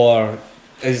money, or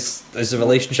is the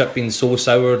relationship being so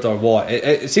soured, or what?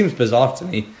 It seems bizarre to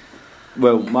me.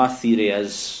 Well, my theory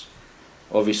is,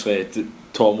 obviously,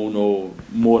 Tom will know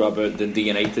more about the Dundee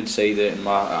United side of it, and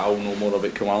I'll know more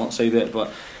about Kilmarnock side of it. But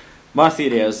my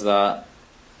theory is that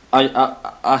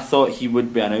I thought he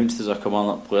would be announced as a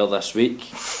Kilmarnock player this week.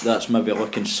 That's maybe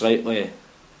looking slightly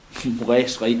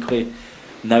less likely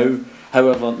now.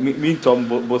 However, me and Tom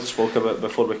both spoke about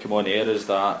before we came on air is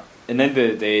that in the end of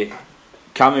the day,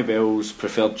 Cammy Bell's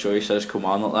preferred choice is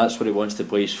Kilmarnock. That's where he wants to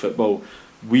play his football.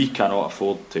 We cannot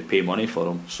afford to pay money for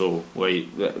him, so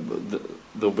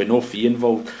there'll be no fee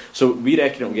involved. So we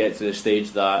reckon it'll get to the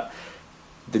stage that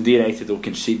Dundee United will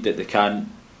concede that they can't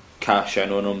cash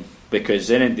in on him,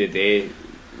 because at the end of the day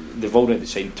they've already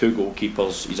signed 2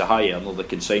 goalkeepers. He's a high earner. They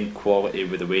can sign quality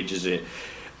with the wages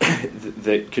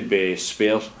that could be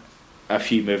spare if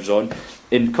he moves on,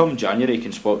 and come January he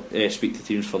can speak to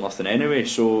teams for nothing anyway.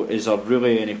 So is there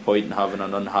really any point in having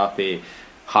an unhappy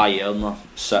high earner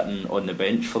sitting on the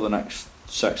bench for the next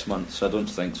 6 months? I don't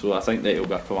think so. I think that he'll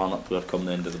be a Kilmarnock player come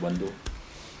the end of the window.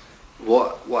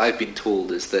 What I've been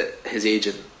told is that his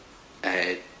agent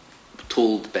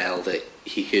told Bell that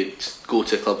he could go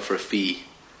to a club for a fee,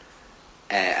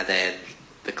 and then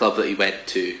the club that he went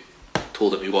to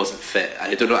told him he wasn't fit.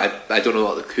 I don't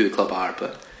know who the club are,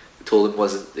 but they told him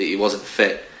that he wasn't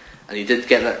fit, and he did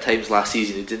get that at times last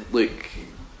season. He didn't look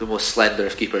the most slender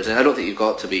of keepers, and I don't think you've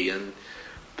got to be.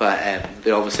 But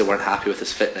they obviously weren't happy with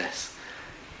his fitness,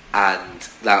 and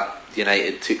that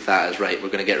United took that as right. We're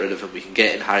going to get rid of him. We can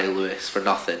get in Harry Lewis for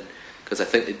nothing, because I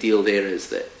think the deal there is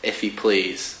that if he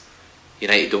plays,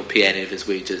 United don't pay any of his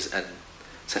wages, and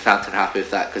Southampton are happy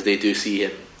with that because they do see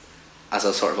him as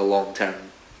a sort of a long-term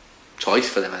choice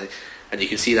for them. And you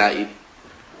can see that you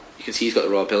can see he's got the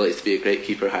raw abilities to be a great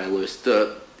keeper. Harry Lewis,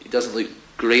 he doesn't look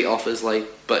great off his line,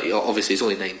 but obviously he's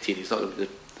only 19. He's not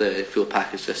the full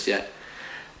package just yet.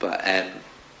 But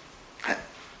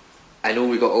I know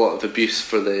we got a lot of abuse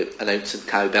for the announcing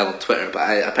Cammy Bell on Twitter, but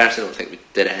I personally don't think we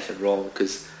did anything wrong,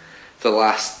 because for the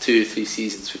last 2-3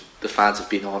 seasons the fans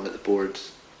have been on at the board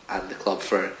and the club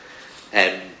for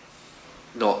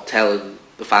not telling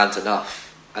the fans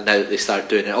enough and now that they start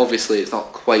doing it, obviously it's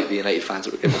not quite the United fans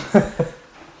that were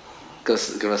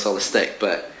giving us all the stick,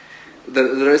 but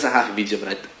there is a happy medium,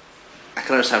 and I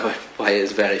can understand why it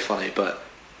is very funny, but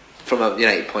from a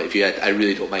United point of view, I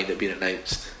really don't mind it being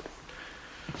announced.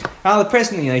 The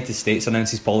President of the United States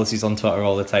announces policies on Twitter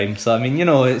all the time, so I mean, you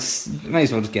know, it's might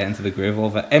as well just get into the groove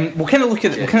of it. We'll kind of look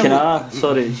at. Can I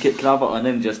butt in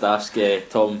and just ask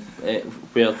Tom,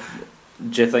 where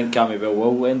do you think Cammy Bell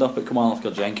will end up at Kilmarnock,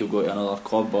 or do you think he'll go to another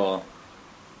club? Or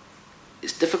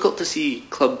it's difficult to see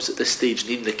clubs at this stage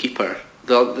needing the keeper.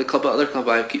 The other club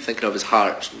I keep thinking of is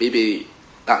Hearts. Maybe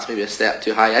that's a step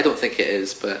too high. I don't think it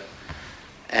is, but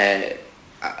I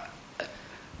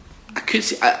could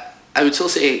see. I would still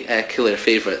say Killer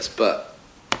favourites, but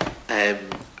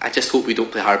I just hope we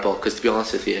don't play hardball, because to be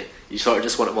honest with you, you sort of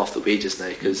just want them off the wages now,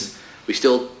 because we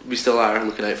still are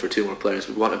looking out for 2 more players.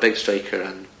 We want a big striker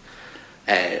and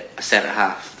a centre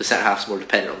half. The centre half's more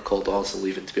dependent on Cole Donaldson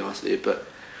leaving, to be honest with you, but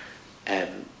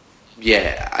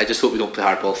I just hope we don't play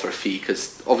hardball for a fee,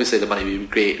 because obviously the money would be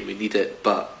great and we need it,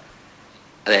 but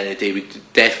at the end of the day we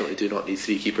definitely do not need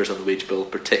 3 keepers on the wage bill,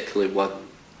 particularly one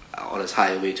on as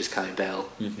high a wage as Cammy Bell,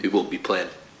 who won't be playing.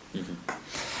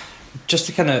 Just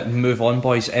to kind of move on,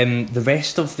 boys, the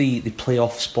rest of the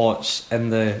playoff spots in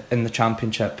the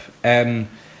Championship, there's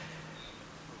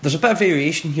a bit of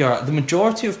variation here. The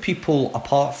majority of people,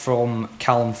 apart from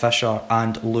Callum Fisher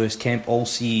and Lewis Kemp, all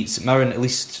see St Mirren, at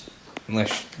least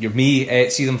unless you're me,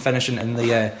 see them finishing in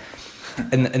the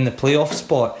in the playoff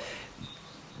spot.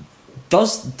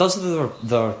 Does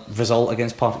the result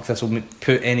against Partick Thistle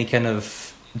put any kind of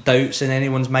doubts in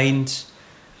anyone's mind?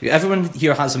 Everyone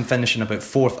here has them finishing about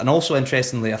 4th, and also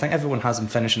interestingly, I think everyone has them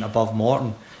finishing above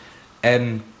Morton.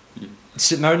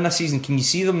 St Mirren this season, can you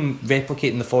see them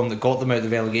replicating the form that got them out of the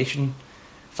relegation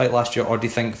fight last year, or do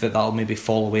you think that that'll maybe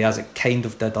fall away as it kind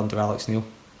of did under Alex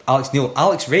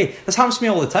Rae? This happens to me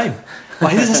all the time.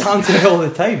 Why does this happen to me all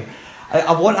the time?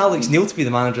 I want Alex Neil to be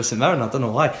the manager of St Mirren. I don't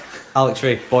know why. Alex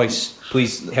Rae, boys,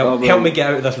 please help me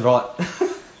get out of this rut.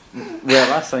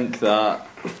 Well, I think that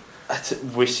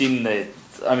we've seen that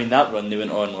run they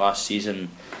went on last season.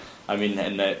 I mean,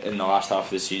 in the last half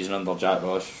of the season under Jack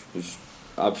Ross was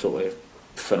absolutely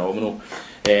phenomenal.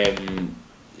 And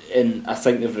I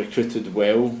think they've recruited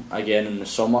well again in the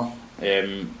summer.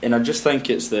 And I just think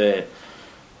it's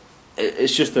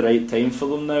just the right time for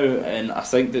them now, and I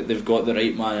think that they've got the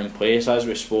right man in place, as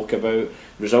we spoke about.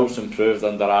 Results improved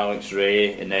under Alex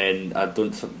Rae, and then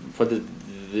they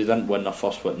didn't win their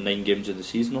first 9 games of the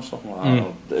season or something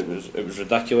like that. It was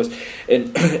ridiculous,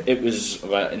 and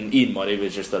and Ian Murray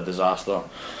was just a disaster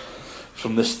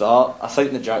from the start. I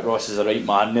think that Jack Ross is the right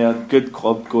man there. Good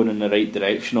club going in the right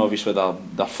direction. Obviously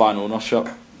their fan ownership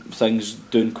things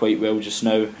doing quite well just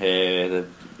now.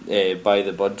 By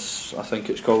the Buds, I think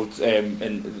it's called, and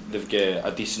they've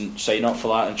got a decent sign up for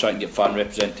that and trying to get fan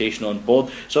representation on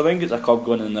board. So I think it's a club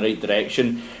going in the right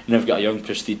direction, and they've got a young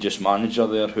prestigious manager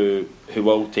there who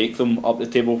will take them up the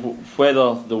table.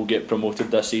 Whether they'll get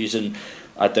promoted this season,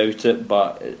 I doubt it,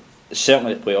 but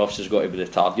certainly the playoffs has got to be the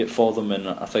target for them, and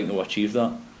I think they'll achieve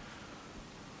that.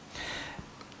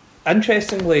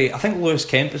 Interestingly, I think Lewis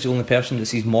Kemp is the only person that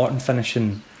sees Morton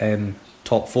finishing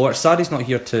top 4. It's sad he's not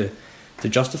here to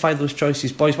justify those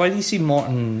choices. Boys, why do you see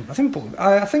Morton? I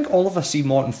think all of us see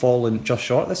Morton falling just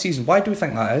short this season. Why do we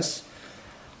think that is,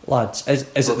 lads? Is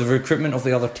it the recruitment of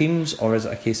the other teams, or is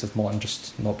it a case of Morton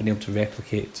just not being able to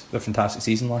replicate their fantastic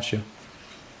season last year?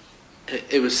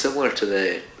 It was similar to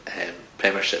the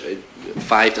Premiership.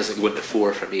 5 doesn't go into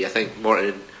 4 for me. I think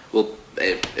Morton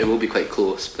will be quite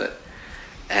close, but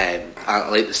I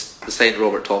like the sign.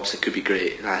 Robert Thompson could be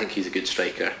great. I think he's a good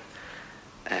striker.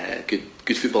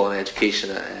 Good football and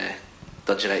education at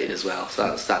Dundee United as well, so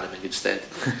that's standing him in good stead.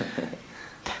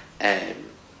 And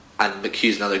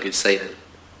McHugh's another good signing.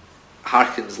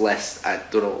 Harkin's less, I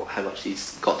don't know how much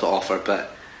he's got to offer,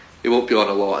 but he won't be on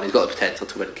a lot, and he's got the potential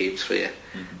to win games for you.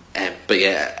 But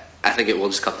yeah, I think it will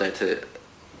just come down to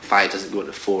 5 doesn't go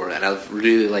into 4, and I've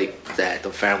really liked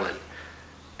Dunfermline.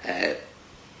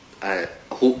 I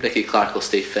hope Nicky Clark will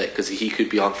stay fit, because he could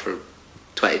be on for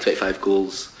 20-25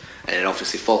 goals. And then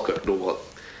obviously Falkirk know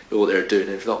what they're doing,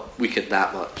 and if not weakened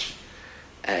that much,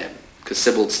 because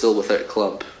Sibbald's still without a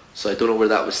club, so I don't know where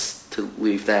that was to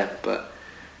leave them, but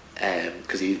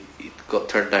because he got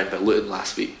turned down by Luton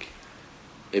last week.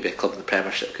 Maybe a club in the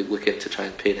Premiership could look into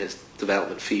trying paying his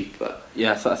development fee, but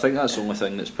yeah, I think that's the only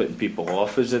thing that's putting people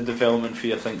off is the development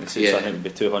fee. I think they say something would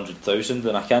be 200,000,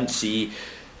 and I can't see.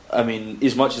 I mean,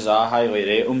 as much as I highly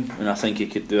rate him, and I think he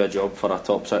could do a job for a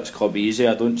top 6 club easy,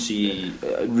 I don't see,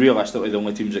 realistically, the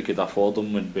only teams that could afford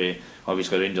him would be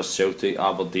obviously Rangers, Celtic,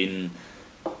 Aberdeen,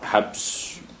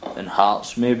 Hibs and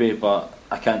Hearts maybe, but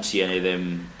I can't see any of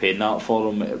them paying that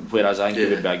for him. Whereas I think it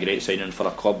would be a great signing for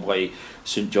a club like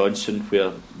St Johnstone,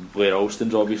 where Blair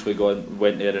Alston's obviously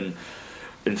went there and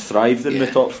thrived in the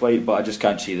top flight, but I just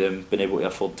can't see them being able to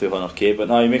afford 200k. But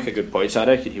no, you make a good point. So I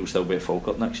reckon he'll still be at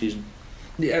Falkirk next season.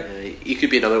 Yeah, he could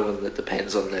be another one that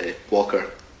depends on the Walker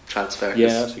transfer. Yeah,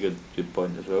 that's a good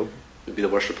point as well. Would be the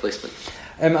worst replacement.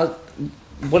 The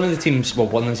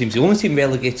only team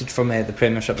relegated from the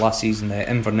Premiership last season,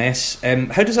 Inverness.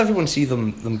 How does everyone see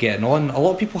them getting on? A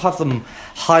lot of people have them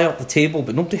high up the table,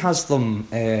 but nobody has them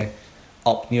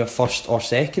up near first or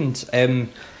second.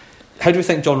 How do we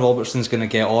think John Robertson's going to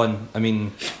get on? I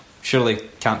mean, surely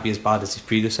can't be as bad as his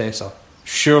predecessor.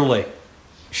 Surely.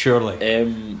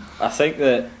 I think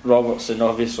that Robertson,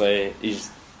 obviously,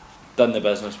 he's done the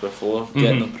business before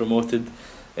getting them promoted.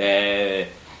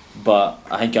 But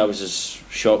I think I was as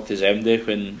shocked as MD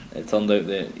when it turned out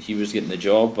that he was getting the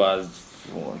job. I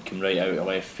came right out of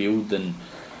left field,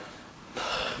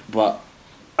 but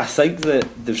I think that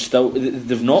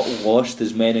they've not lost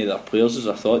as many of their players as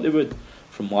I thought they would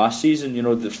from last season. You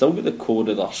know, they've still got the core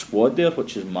of their squad there,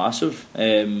 which is massive.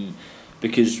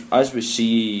 Because as we've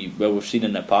seen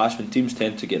in the past, when teams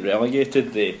tend to get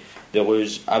relegated, they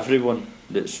lose everyone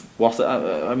that's worth it.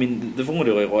 I mean, they've only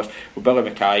really lost Billy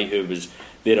Mackay, who was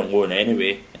there on loan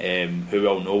anyway, who we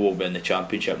all know will be in the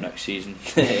Championship next season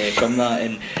from that,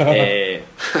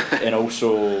 and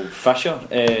also Fisher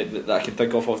that I can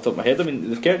think of off the top of my head. I mean,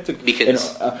 they've kept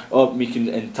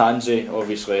Meekins and Tansey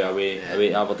obviously away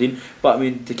to Aberdeen, but I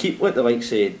mean, to keep the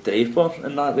likes of Draper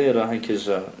and that there, I think is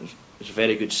a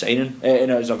very good signing,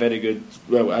 and it's a very good,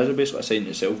 well, it is basically a signing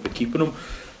itself, but keeping him.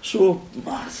 So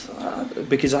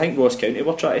because I think Ross County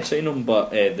were trying to sign him, but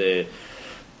the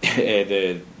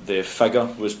figure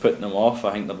was putting them off.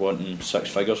 I think they're wanting 6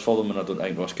 figures for them, and I don't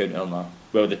think Ross County are in a,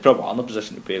 well, they probably are in a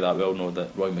position to pay that. We all know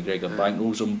that Roy McGregor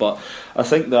bankrolls them, but I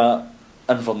think that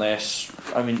Inverness,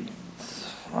 I mean,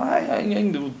 I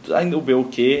think they'll be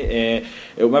okay.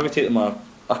 It'll maybe take them a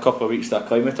couple of weeks to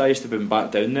acclimatise to being back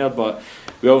down there, but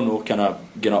we all know kind of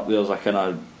getting up there is a kind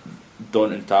of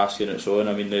daunting task in its own.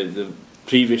 I mean, the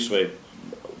previously,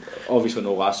 obviously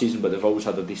not last season, but they've always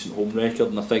had a decent home record,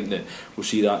 and I think that we'll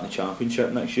see that in the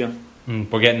Championship next year.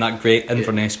 We're getting that great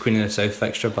Inverness Queen of the South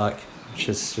fixture back, which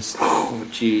is just... Oh,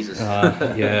 Jesus.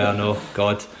 Yeah, I know,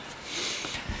 God.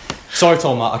 Sorry,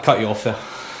 Tom, I cut you off there.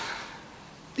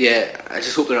 Yeah, I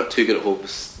just hope they're not too good at home.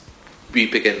 We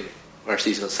begin our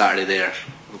season on Saturday there.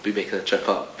 We'll be making a trip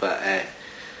up, but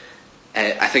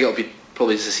I think it'll be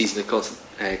probably just a season of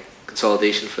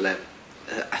consolidation for them.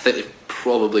 I think they've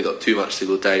probably got too much to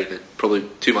go down, and probably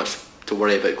too much to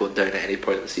worry about going down at any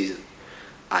point in the season,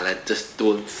 and I just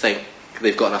don't think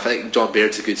they've got enough. I think John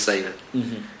Baird's a good signing.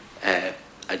 I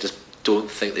just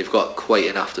don't think they've got quite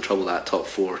enough to trouble that top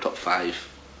 4, top 5.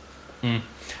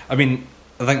 I mean,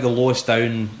 I think the lowest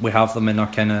down we have them in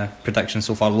our kind of prediction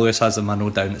so far. Lewis has them, I know,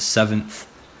 down at 7th,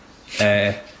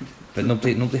 but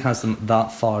nobody has them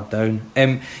that far down.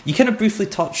 You kind of briefly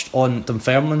touched on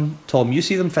Dunfermline, Tom. You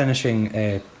see them finishing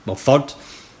 3rd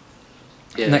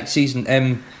next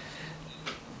season.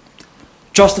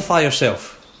 Justify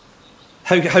yourself.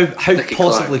 How possibly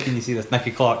Clark. can you see this,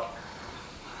 Nicky Clark?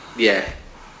 Yeah,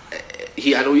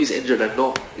 I know he's injured. I'm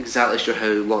not exactly sure how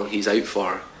long he's out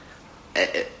for.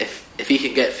 If he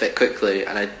can get fit quickly,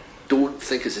 and I don't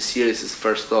think it's as serious as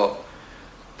first thought,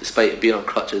 despite being on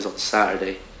crutches on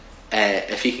Saturday.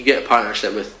 If he can get a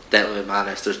partnership with Declan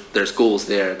McManus, there's goals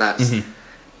there, and that's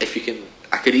if you can.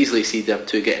 I could easily see them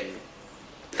two getting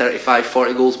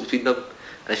 35-40 goals between them,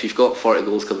 and if you've got 40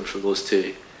 goals coming from those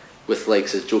two, with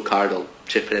likes of Joe Cardle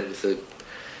chipping in with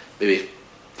maybe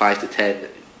 5 to 10,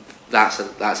 that's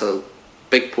a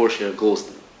big portion of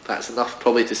goals. That's enough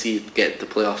probably to see get the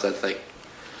playoffs, I think,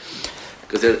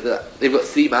 because they've got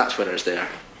 3 match winners there,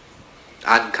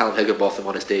 and Callum Higginbotham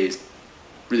on his day is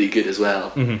really good as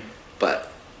well, but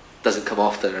doesn't come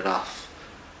often enough.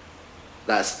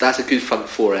 That's a good front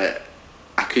 4.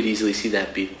 I could easily see them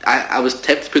being. I was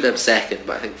tempted to put them 2nd,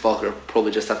 but I think Falkirk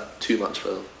probably just have too much for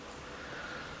them.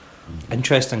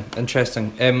 Interesting.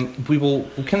 We'll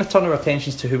kind of turn our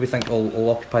attentions to who we think will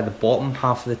occupy the bottom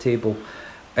half of the table.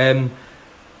 I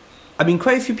mean,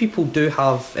 quite a few people do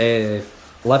have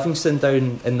Livingston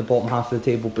down in the bottom half of the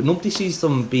table, but nobody sees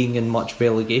them being in much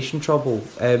relegation trouble.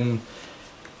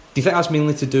 Do you think that's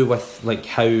mainly to do with like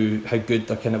how good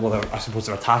their kind of, I suppose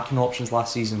their attacking options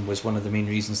last season was one of the main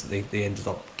reasons that they ended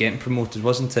up getting promoted,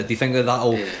 wasn't it? Do you think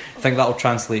that'll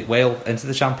translate well into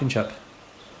the Championship?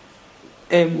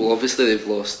 Well, obviously they've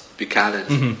lost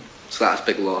Buchanan, so that's a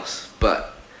big loss.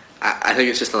 But I think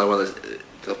it's just another one that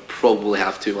they'll probably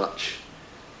have too much.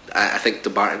 I think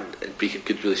Dumbarton and Brecon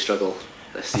could really struggle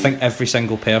this season. I think every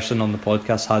single person on the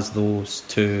podcast has those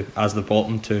two as the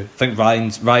bottom two. I think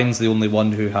Ryan's the only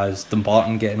one who has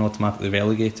Dumbarton getting automatically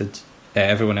relegated.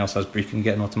 Everyone else has Brecon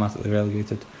getting automatically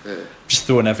relegated. Just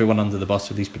throwing everyone under the bus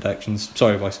with these predictions.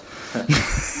 Sorry, boys.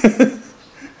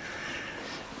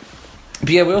 But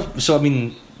yeah, well, so I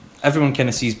mean, everyone kind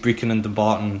of sees Brecon and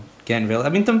Dumbarton getting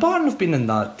relegated. I mean, Dumbarton have been in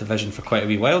that division for quite a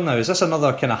wee while now. Is this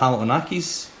another kind of Hamilton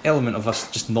Accies element of us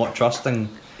just not trusting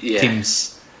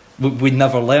teams? We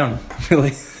never learn,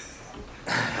 really.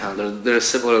 They're a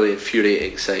similarly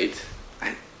infuriating side.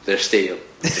 Their stadium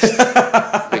just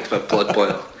makes my blood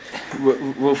boil.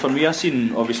 Well, for me, I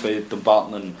seen obviously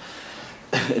Dumbarton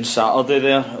and Saturday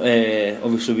there.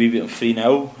 Obviously, we beat them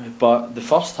 3-0, but the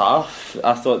first half,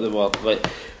 I thought they were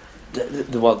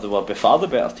by far the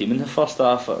better team in the first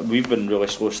half. We've been really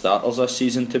slow starters this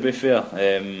season, to be fair.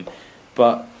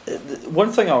 But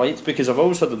one thing I liked, because I've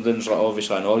always had them doing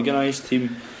obviously an organised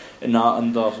team in that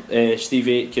under Steve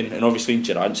Aitken and obviously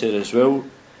Geraint as well.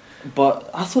 But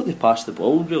I thought they passed the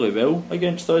ball really well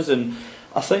against us, and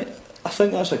I think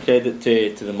that's a credit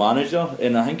to the manager,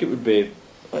 and I think it would be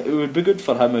good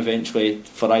for him eventually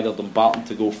for either Dumbarton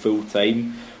to go full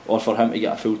time or for him to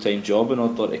get a full time job in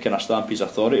order to kind of stamp his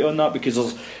authority on that. Because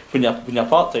when you're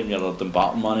part time, you're a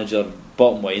Dumbarton manager.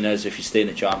 Bottom line is, if you stay in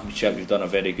the Championship, you've done a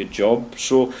very good job.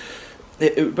 So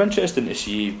it would be interesting to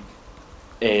see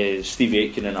Steve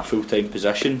Aitken in a full time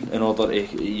position in order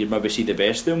to you maybe see the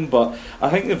best of him. But I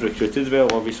think they've recruited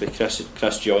well. Obviously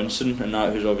Chris Johnson and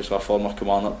that, who's obviously a former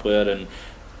Kilmarnock player, and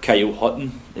Kyle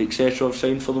Hutton, etc. have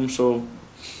signed for them. So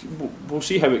we'll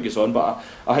see how it goes on. But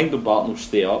I think Dumbarton will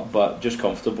stay up, but just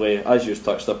comfortably. As you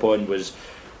touched upon,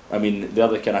 I mean, they're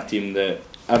the kind of team that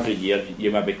every year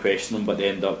you maybe question them, but they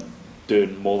end up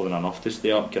doing more than enough to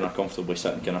stay up, kind of comfortably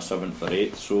sitting kind of 7th or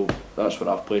 8th. So that's where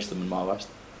I've placed them in my list.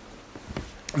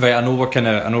 Right, I know we're kind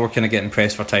of getting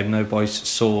pressed for time now, boys.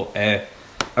 So our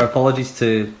apologies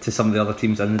to some of the other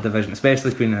teams in the division,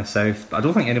 especially Queen of the South. But I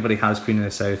don't think anybody has Queen of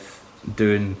the South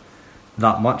doing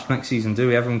that much next season, do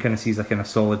we? Everyone kind of sees a kind of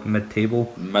solid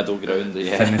mid-table middle ground,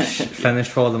 finish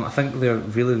for them. I think they're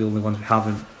really the only ones we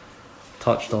haven't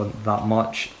touched on that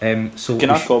much. So can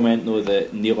I comment though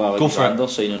that Neil Alexander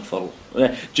signing for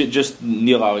just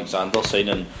Neil Alexander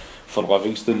signing for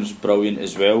Livingston's brilliant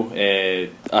as well.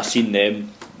 I seen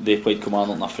them. They played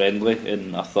Kilmarnock in a friendly,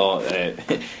 and I thought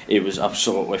it was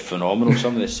absolutely phenomenal.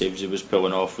 Some of the saves he was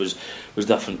pulling off was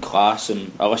different class,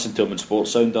 and I listened to him in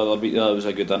Sports Sound the other week. There was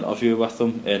a good interview with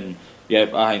him, and yeah,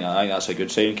 I think that's a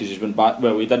good sign, because he's been back.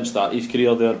 Well, he didn't start his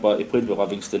career there, but he played with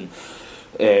Livingston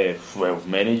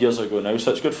many years ago now.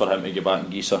 So it's good for him to get back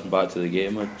and give something back to the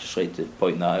game. I'd just like to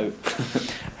point that out.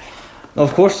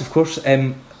 Of course.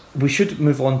 We should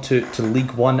move on to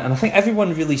League One, and I think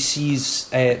everyone really sees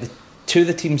two of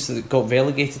the teams that got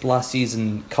relegated last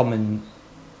season coming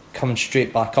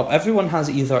straight back up. Everyone has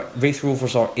either Wraith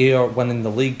Rovers or Ayr winning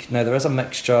the league. Now there is a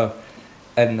mixture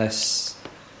in this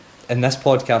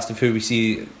podcast of who we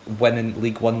see winning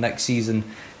League One next season.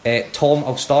 Tom,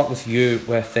 I'll start with you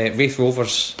with Wraith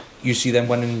Rovers. You see them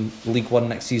winning League One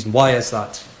next season. Why is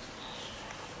that?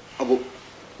 Well,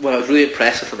 I was really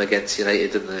impressed with them against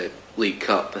United in the League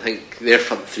Cup. I think their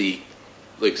front three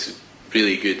looks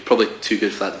really good. Probably too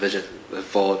good for that division, with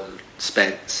Vaughan,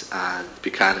 Spence and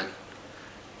Buchanan.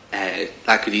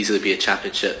 That could easily be a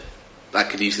championship. That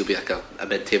could easily be like a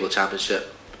mid-table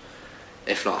championship,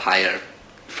 if not higher,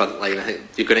 front line. I think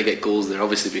you're going to get goals there.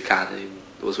 Obviously Buchanan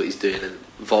knows what he's doing, and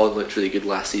Vaughan looked really good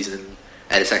last season,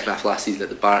 the second half of last season at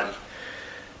the Barton.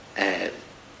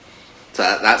 So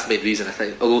that's the main reason, I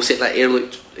think. Although saying that,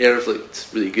 Ayr have looked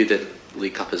really good in the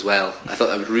League Cup as well. I thought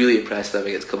I was really impressed with them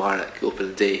against Kilmarnock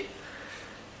opening day.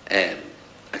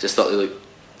 I just thought they looked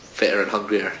fitter and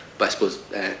hungrier, but I suppose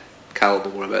Cal will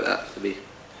know more about that than me.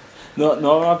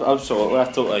 No, absolutely. I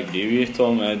totally agree with you,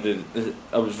 Tom.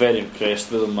 I was very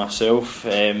impressed with them myself.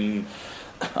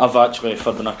 I've actually,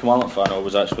 for being a Kilmarnock fan, I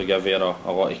always actually give Ayr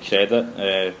a lot of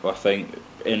credit. I think,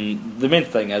 and the main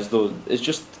thing is though, it's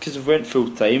just because we went full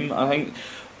time. I think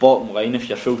bottom line, if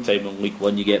you're full time in League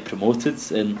One, you get promoted,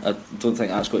 and I don't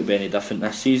think that's going to be any different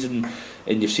this season.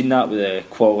 And you've seen that with the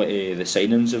quality the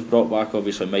signings have brought back.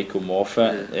 Obviously, Michael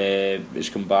Moffat has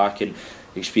come back, and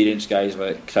experienced guys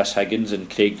like Chris Higgins and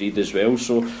Craig Reid as well.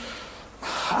 So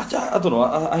I don't know.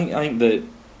 I think that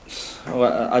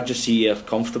I just see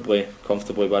comfortably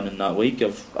winning that league.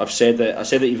 I've said that. I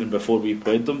said it even before we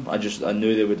played them. I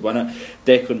knew they would win it.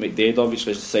 Declan McDaid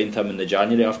obviously signed him in the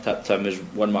January. I've tipped him as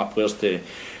one of my players to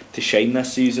shine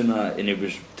this season, and he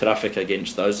was terrific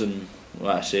against us. And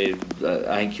like I say,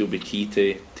 I think he'll be key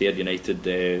to Ayr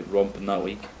United romping that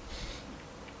league.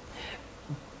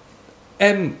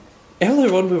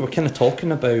 Earlier on we were kind of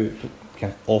talking about,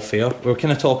 kind of off air, we were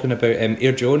kind of talking about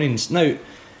Airdrie awnings. Now,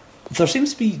 there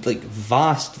seems to be like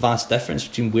vast difference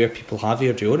between where people have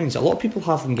Airdrie awnings. A lot of people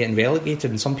have them getting relegated,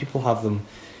 and some people have them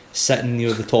sitting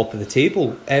near the top of the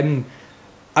table.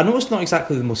 I know it's not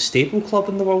exactly the most stable club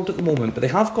in the world at the moment, but they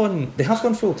have gone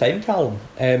full time, Callum.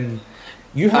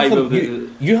 You have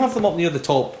them up near the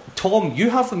top. Tom, you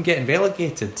have them getting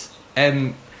relegated.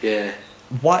 Yeah.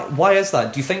 Why is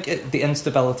that? Do you think the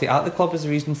instability at the club is the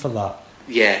reason for that?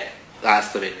 Yeah,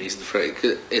 that's the main reason for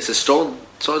it. It's a strong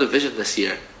division this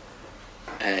year.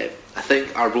 I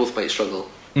think Arbroath might struggle,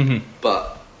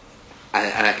 but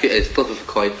it's flip of a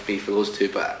coin for me for those two.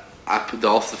 But I put the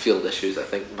off the field issues, I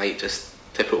think, might just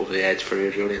tip it over the edge for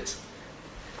Airdrieonians.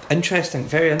 Interesting,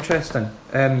 very interesting.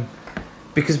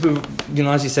 Because we,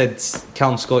 as you said,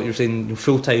 Callum Scott, you're saying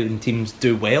full-time teams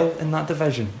do well in that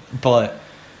division, but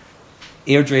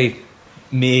Airdrie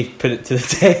may put it to the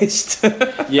test.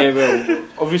 Yeah, well,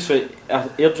 obviously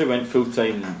Airdrie went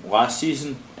full-time last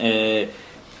season, and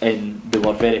they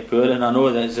were very poor, and I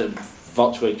know that it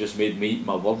virtually just made me eat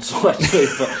my words literally,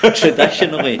 but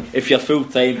traditionally if you're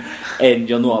full-time and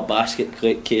you're not a basket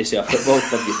case of a football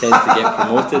club, you tend to get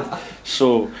promoted.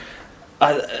 So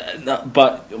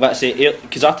but let's say,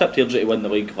 because I tipped Airdrie to win the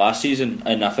league last season,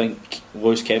 and I think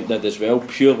Lewis Kemp did as well,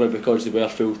 purely because they were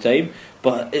full-time,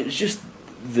 but it's just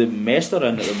the mess they're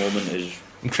in at the moment is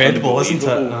incredible, isn't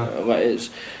it?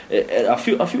 I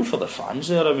feel for the fans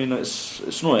there. I mean,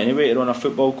 it's not any way to run a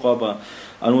football club.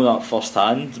 I know that first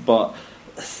hand, but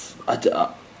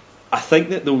I think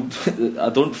that I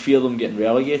don't fear them getting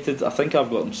relegated. I think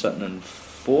I've got them sitting in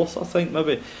fourth, I think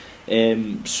maybe.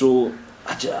 So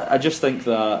I just think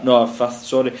that fifth.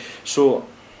 Sorry. So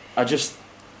I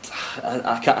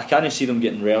can't see them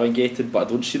getting relegated, but I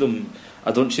don't see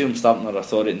them starting their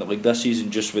authority in the league this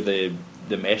season, just with the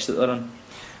mess that they're in.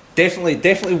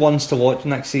 Definitely ones to watch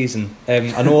next season.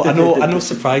 I know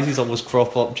surprises always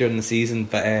crop up during the season,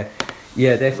 but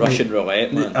yeah, definitely Russian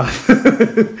roulette, man.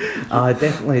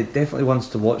 Definitely ones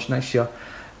to watch next year.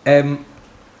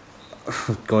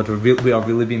 Oh God, we are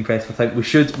really being pressed for time. We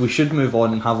should move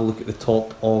on and have a look at the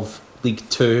top of League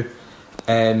Two.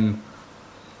 Now,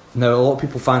 a lot of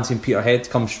people fancying Peterhead to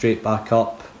come straight back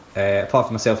up. Apart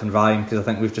from myself and Ryan, because I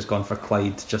think we've just gone for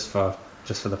Clyde just for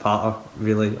the patter,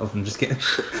 really, of them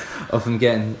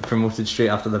getting promoted straight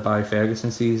after the Barry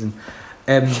Ferguson season.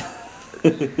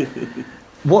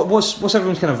 What's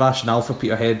everyone's kind of rationale for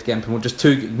Peterhead getting promoted? Just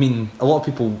two. I mean, a lot of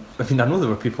people. I mean, I know there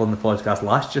were people on the podcast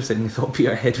last year saying they thought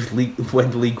Peterhead would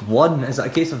win League One. Is it a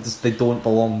case of just they don't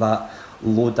belong that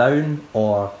low down,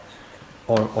 or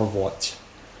what?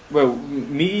 Well,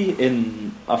 me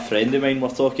and a friend of mine were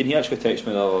talking. He actually texted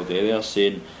me the other day there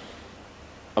saying,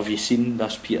 have you seen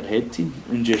this Peterhead team?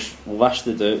 And just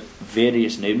listed out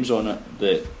various names on it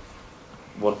that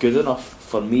were good enough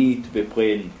for me to be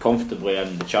playing comfortably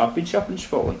in the Championship in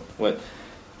Scotland. Like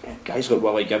guys like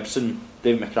Willie Gibson,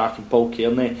 Dave McCracken, Paul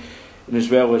Kearney, and as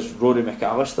well as Rory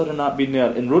McAllister and that being there.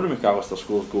 And Rory McAllister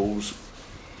scores goals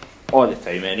all the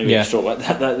time anyway. Yeah. So like,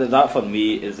 that for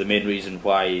me is the main reason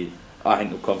why I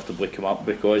think they'll comfortably come up,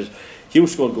 because he'll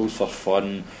score goals for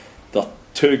fun. They're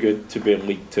too good to be in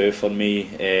League Two for me.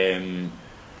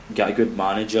 Get a good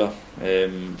manager.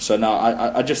 So now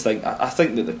I just think I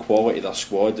think that the quality of their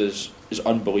squad is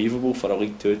unbelievable for a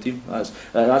League Two team.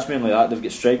 That's mainly that. They've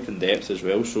got strength and depth as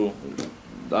well. So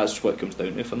that's what it comes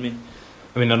down to for me.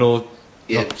 I mean, I know.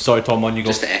 Yeah. No, sorry, Tom. On you go.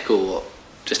 Just to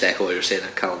echo what you're saying,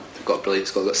 Callum. They've got a brilliant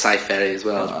squad. They've got Cy Ferry as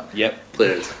well. Yep.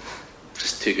 Players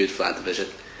just too good for that division.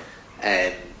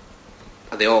 And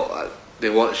they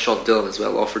want Sean Dillon as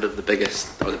well. Offered him the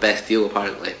biggest or the best deal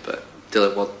apparently, but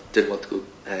Dillon didn't want to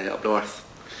go up north.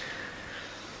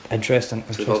 Interesting.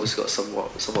 So we've obviously got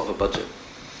somewhat of a budget.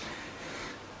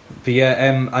 But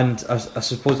yeah, and I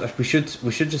suppose we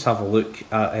should just have a look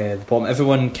at the bottom.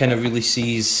 Everyone kind of really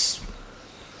sees.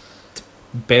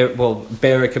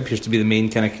 Berwick appears to be the main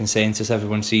kind of consensus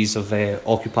everyone sees of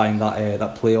occupying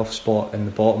that playoff spot in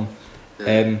the bottom.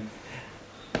 Yeah.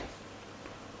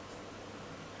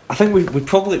 I think we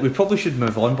probably should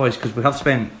move on, boys, because we have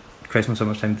spent so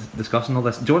much time discussing all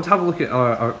this. Do you want to have a look at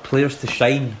our players to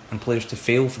shine and players to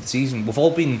fail for the season? We've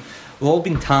all been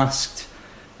tasked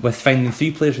with finding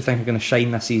 3 players we think are going to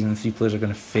shine this season and 3 players are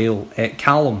going to fail.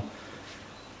 Callum,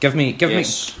 give me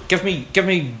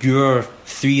your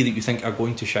 3 that you think are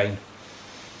going to shine.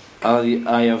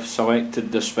 I have selected,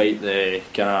 despite the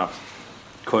kind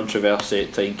of controversy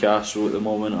at Tynecastle at the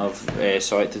moment, I've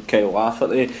selected Kyle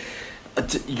Lafferty.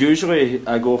 Usually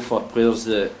I go for players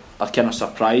that are kind of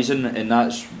surprising, and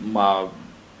that's my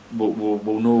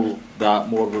we'll know that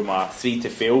more with my 3 to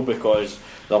fail, because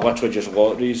they're literally just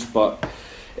lotteries. But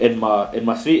in my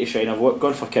 3 to shine, I've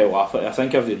gone for Kyle Lafferty. I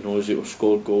think everybody knows he'll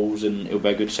score goals and he'll be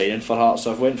a good signing for Hearts,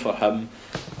 so I've went for him.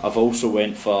 I've also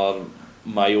went for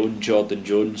my own Jordan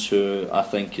Jones, who I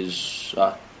think is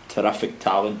a terrific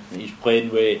talent. He's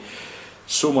playing with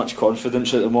so much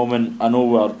confidence at the moment. I know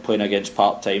we're playing against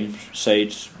part-time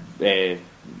sides,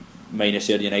 minus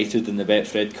Ayr United in the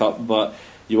Betfred Cup, but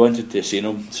you wanted to see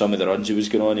him, some of the runs he was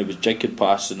going on. He was jigging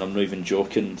past, and I'm not even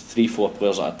joking, 3-4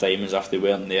 players at a time as if they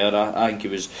weren't there. I think he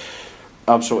was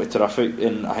absolutely terrific,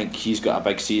 and I think he's got a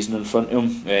big season in front of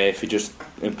him if he just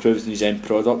improves his end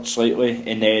product slightly.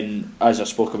 And then, as I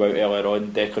spoke about earlier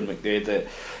on, Declan McDaid at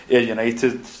Ayr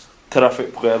United,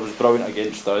 terrific player, was brilliant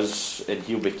against us, and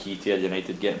he'll be key to Ayr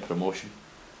United getting promotion.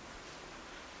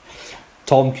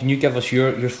 Tom, can you give us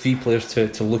your 3 players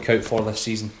to look out for this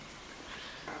season?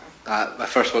 My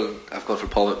first one, I've gone for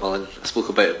Paul McMullen. I spoke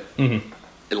about him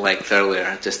in length earlier.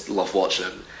 I just love watching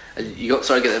him, and you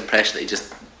sort of get the impression that he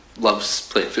just loves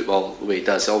playing football the way he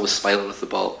does, always smiling with the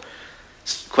ball.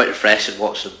 It's quite refreshing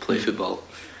watching him play football.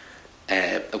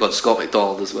 I've got Scott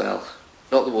McDonald as well.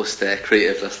 Not the most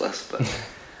creative this list, but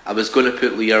I was going to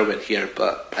put Lee Irwin here,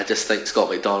 but I just think Scott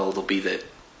McDonald will be the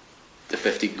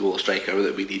 15-goal striker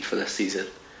that we need for this season.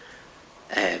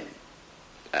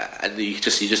 And you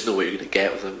just know what you're going to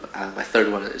get with him. And my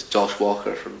third one is Josh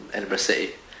Walker from Edinburgh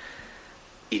City.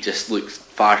 He just looks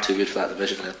far too good for that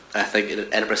division, and I think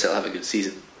Edinburgh City will have a good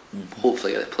season.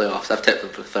 Hopefully get the playoffs. I've tipped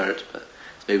them for third, but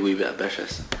it's maybe a wee bit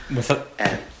ambitious.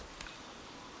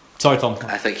 Sorry, Tom.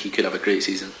 I think he could have a great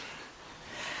season.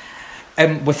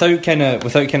 Without kind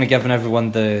of giving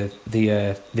everyone the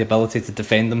ability to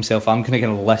defend themselves, I'm going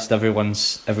to list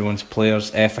everyone's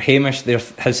players. For Hamish,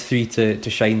 his 3 to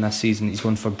shine this season. He's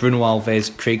going for Bruno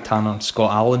Alves, Craig Tanner, and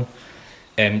Scott Allen.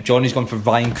 Johnny's gone for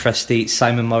Ryan Christie,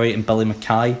 Simon Murray, and Billy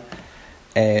Mackay.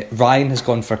 Ryan has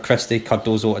gone for Christie,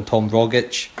 Cardozo, and Tom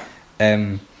Rogic.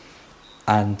 And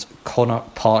Connor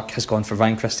Park has gone for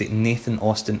Ryan Christie, Nathan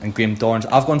Austin, and Graham Dorrans.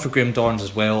 I've gone for Graham Dorrans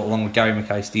as well, along with Gary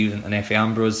Mackay-Steven and Effie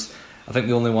Ambrose. I think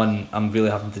the only one I'm really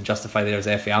having to justify there is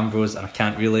Effie Ambrose, and I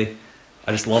can't really.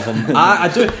 I just love him. I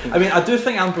do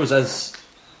think Ambrose is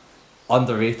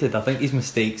underrated. I think his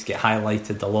mistakes get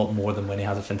highlighted a lot more than when he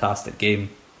has a fantastic game.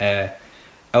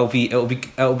 It'll be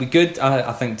good.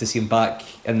 I think, to see him back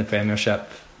in the Premiership,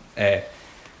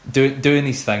 doing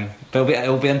his thing. But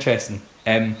it'll be interesting.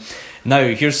 Now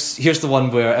here's the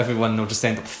one where everyone will just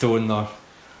end up throwing their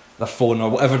phone or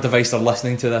whatever device they're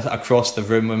listening to this across the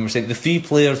room when we're saying the 3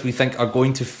 players we think are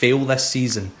going to fail this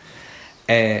season.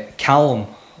 Callum,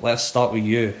 let's start with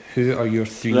you. Who are your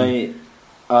 3? Right,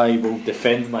 I will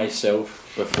defend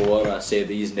myself before I say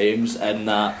these names, in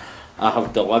that I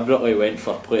have deliberately went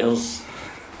for players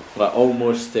that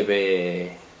almost to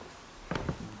be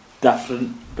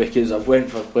different, because I've went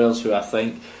for players who I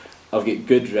think I've got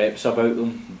good reps about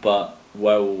them, but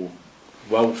will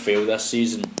fail this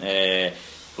season.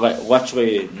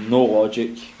 Literally no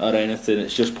logic or anything.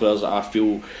 It's just players that I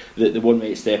feel that they won't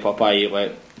make step up.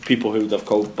 People who would have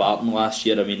called Barton last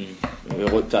year. I mean, we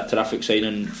looked at a terrific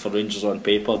signing for Rangers on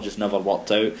paper, just never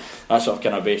worked out. That's what I've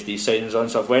kind of based these signings on.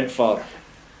 So I've went for,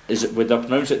 would I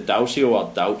pronounce it Dalcio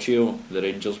or Dalcio, the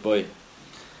Rangers boy?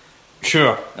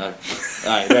 Sure. I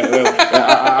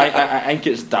think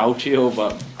it's Dalcio,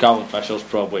 but Calvin Fisher's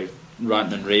probably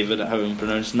ranting and raving at how I'm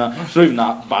pronouncing that. It's not even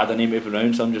that bad a name to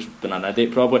pronounce. I'm just being an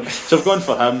idiot probably. So I've gone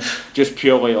for him just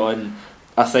purely on,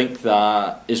 I think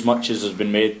that as much as has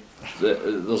been made,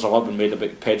 there's a lot been made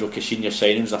about Pedro Caixinha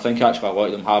signings. I think actually a lot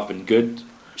of them have been good.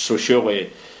 So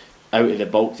surely out of the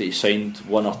bulk that he signed,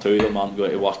 1 or 2 of them aren't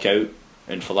going to work out,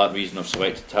 and for that reason I've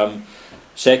selected him.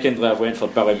 Secondly, I've went for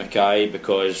Billy Mackay,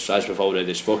 because as we've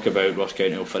already spoke about, Ross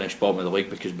County will finish bottom of the league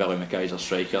because Billy Mackay's a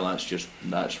striker.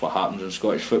 That's what happens in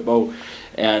Scottish football.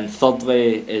 And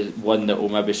thirdly, is one that will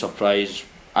maybe surprise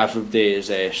everybody, is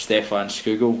Stefan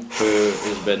Skugel, who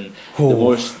has been the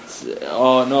most.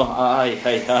 Oh no! I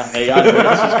know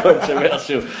this is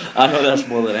controversial. I know this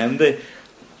more than MD.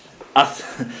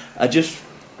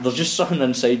 There's just something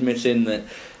inside me saying that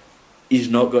he's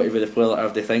not got to be the player that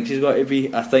everybody thinks he's got to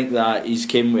be. I think that he's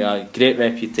came with a great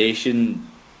reputation.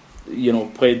 You know,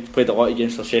 played a lot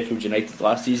against the Sheffield United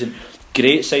last season.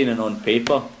 Great signing on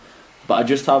paper, but I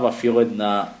just have a feeling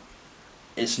that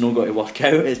it's not going to work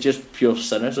out. It's just pure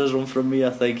cynicism from me. I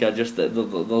think it's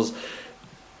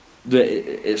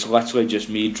literally just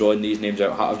me drawing these names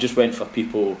out. I've just went for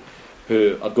people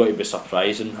who are going to be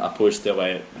surprising, opposed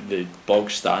to the bog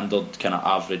standard kind of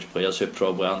average players who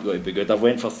probably aren't going to be good. I've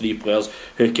went for 3 players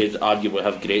who could arguably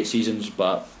have great seasons,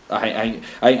 but I think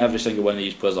every single one of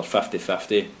these players are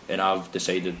 50-50, and I've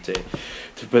decided to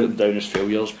put them down as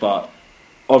failures. But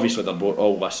obviously they're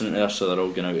all listening to this, so they're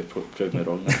all going to prove me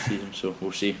wrong next season. So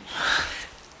we'll see.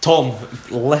 Tom,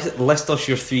 list us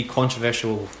your 3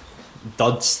 controversial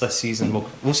duds this season.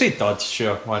 We'll say duds,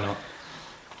 sure, why not?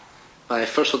 My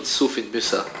first one's Sofian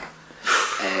Musa,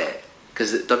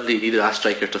 because Dundee needed a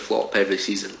striker to flop every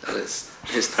season, and it's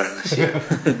his turn this year.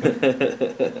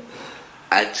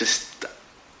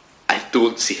 I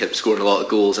don't see him scoring a lot of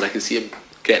goals, and I can see him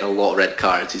getting a lot of red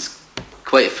cards. He's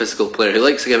quite a physical player who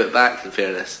likes to give it back, in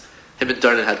fairness. Him and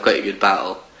Durnan had quite a good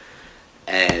battle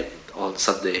on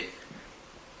Sunday,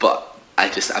 but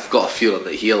I've got a feeling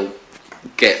that he'll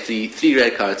get three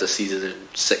red cards this season and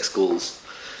 6 goals,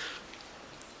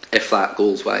 if that,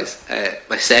 goals wise.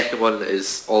 My second one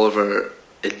is Oliver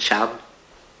Incham.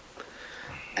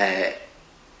 This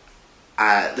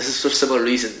is for similar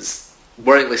reasons,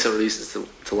 worryingly similar reasons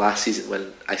to last season,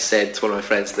 when I said to one of my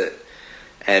friends that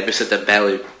Moussa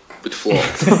Dembele would flop.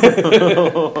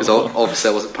 Because obviously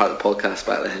I wasn't part of the podcast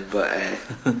back then, but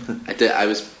I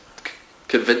was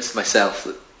convinced myself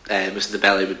that Moussa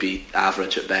Dembele would be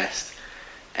average at best,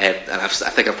 and I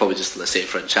think I'm probably just the same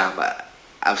for Incham.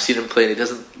 I've seen him play and he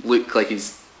doesn't look like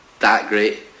he's that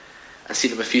great. I've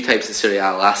seen him a few times in Serie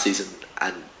A last season,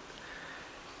 and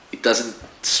he doesn't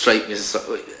strike me as the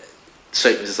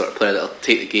sort of player that'll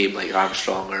take the game like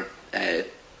Armstrong or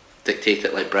dictate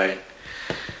it like Brown.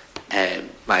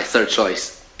 My third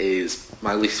choice is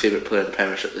my least favourite player in the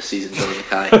Premiership this season, Billy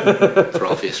Mackay, for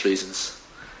obvious reasons,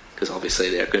 because obviously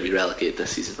they're going to be relegated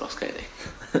this season, Ross County.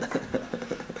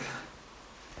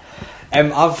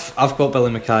 I've got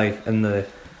Billy Mackay in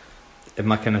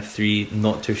my kind of 3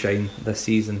 not to shine this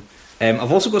season.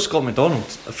 I've also got Scott McDonald.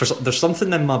 There's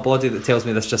something in my body that tells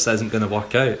me this just isn't going to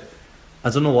work out. I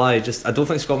don't know why. I don't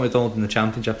think Scott McDonald and the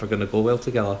Championship are going to go well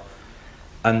together.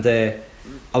 And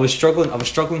I was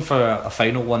struggling for a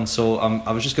final one, so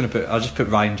I'll just put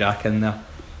Ryan Jack in there,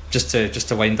 just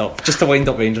to wind up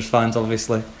Rangers fans.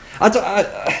 Obviously,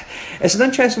 it's an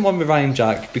interesting one with Ryan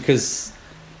Jack, because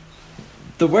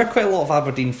there were quite a lot of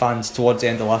Aberdeen fans towards the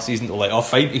end of last season that were like, "Oh,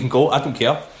 fine, you can go. I don't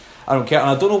care," and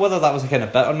I don't know whether that was a kind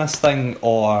of bitterness thing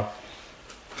or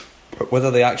whether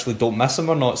they actually don't miss him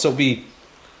or not. So I think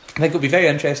it'll be very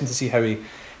interesting to see how he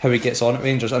gets on at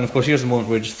Rangers. And of course, here's the moment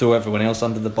where we just throw everyone else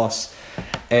under the bus.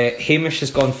 Hamish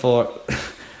has gone for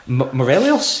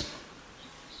Morelos.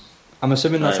 I'm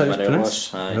assuming that's how it's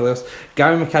pronounced. Morelos.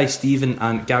 Gary Mackay-Steven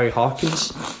and Gary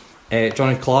Harkins.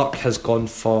 Johnny Clark has gone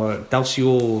for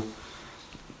Dalcio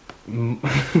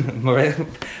Morelos.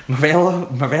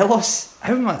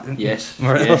 How am I? Yes.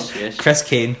 Morelos. Yes. Chris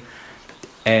Kane.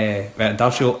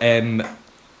 Dalcio.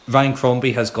 Ryan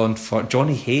Crombie has gone for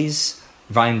Johnny Hayes.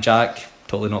 Ryan Jack,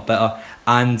 totally not bitter.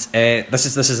 And this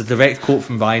is a direct quote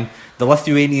from Ryan: the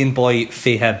Lithuanian boy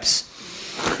Faye Hibbs.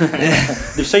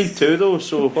 They've signed 2 though,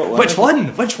 so Which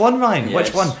one, Ryan? Yes,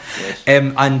 Which one? Yes.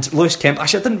 And Lewis Kemp.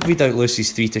 Actually, I didn't read out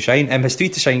Lewis's 3 to shine. His 3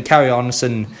 to shine: Carrie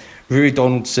Arneson, Rory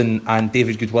Donaldson, and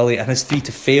David Goodwillie. And his 3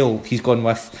 to fail, he's gone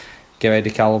with, get ready,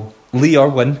 Callum, Lee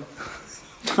Irwin.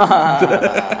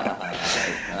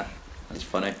 That's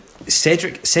funny.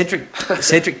 Cedric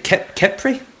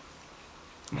Kipri.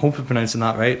 I hope I'm pronouncing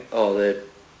that right. Oh,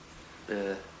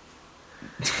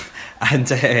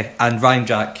 and Ryan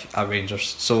Jack at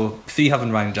Rangers. So 3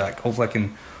 having Ryan Jack. Hopefully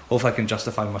I can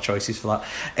justify my choices for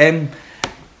that.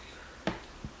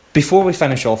 Before we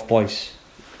finish off, boys,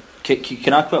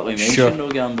 can I quickly mention, sure, no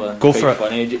gambler? Go Quite for it.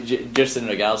 Funny, just in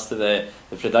regards to the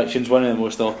predictions. One of the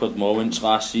most awkward moments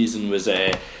last season was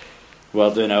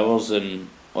we're doing ours, and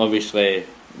obviously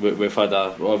we've had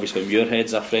obviously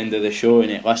Muirhead's a friend of the show,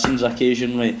 and he listens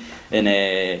occasionally, and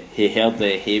he heard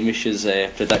Hamish's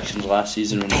predictions last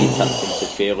season when he tipped him to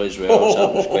fail as well, so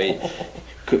that was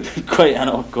quite an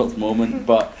awkward moment.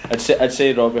 But I'd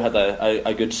say Robbie had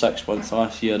a good 6 months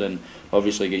last year, and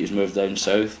obviously he's moved down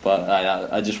south. But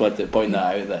I just wanted to point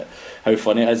that out, that how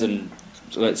funny it is, and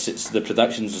it's the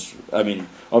predictions. I mean,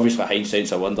 obviously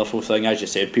hindsight's a wonderful thing. As you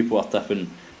said, people are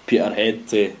tipping Peterhead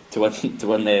to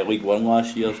win the League One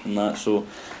last year and that, so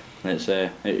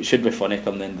it should be funny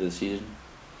come the end of the season.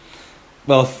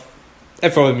 Well,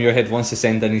 if Robbie Muirhead wants to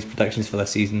send in his predictions for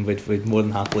this season, we'd more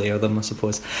than happily air them, I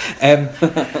suppose.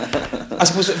 I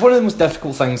suppose one of the most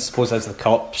difficult things, I suppose, is the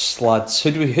cups, lads.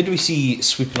 Who do we see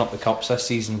sweeping up the cups this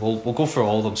season? We'll go for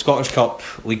all of them: Scottish Cup,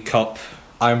 League Cup,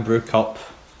 Iron Brew Cup.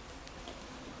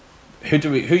 Who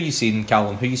you seen,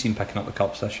 Callum? Who you seen picking up the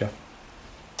cups this year?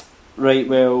 Right,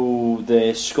 well,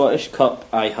 the Scottish Cup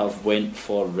I have went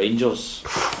for Rangers,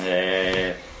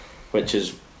 which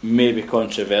is maybe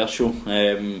controversial.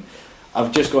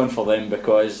 I've just gone for them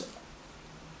because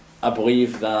I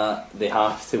believe that they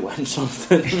have to win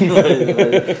something.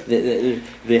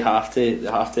 they have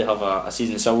to have a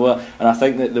season silver, and I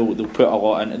think that they'll put a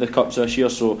lot into the cups this year.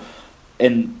 So,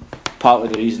 in part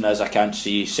of the reason is I can't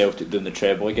see Celtic doing the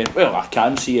treble again. Well, I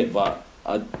can see it, but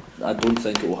I don't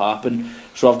think it will happen.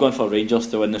 So I've gone for Rangers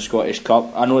to win the Scottish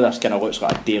Cup. I know this kind of looks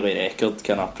like a daily record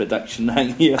kind of prediction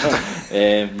thing here.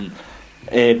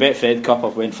 Betfred Cup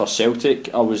I've went for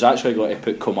Celtic. I was actually going to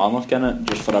put Kilmarnock in it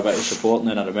just for a bit of support,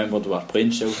 and then I remembered we were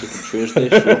playing Celtic on Tuesday.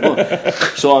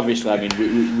 So obviously, I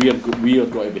mean, we are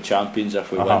going to be champions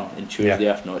if we win on Tuesday.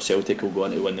 If not, Celtic will go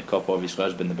on to win the cup. Obviously,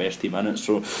 has been the best team in it.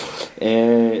 So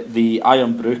the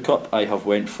Iron Brew Cup, I have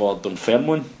went for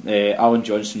Dunfermline. Alan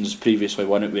Johnson's previously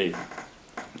won it with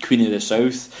Queen of the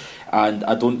South, and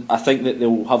I think that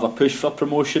they'll have a push for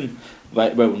promotion.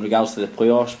 Well, in regards to the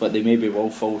playoffs, but they maybe will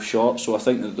fall short. So I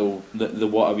think that they'll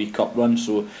want a wee cup run.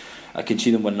 So I can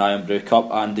see them win the Iron Brew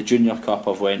Cup. And the Junior Cup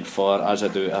I've went for, as I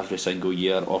do every single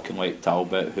year, Auchinleck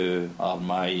Talbot, who are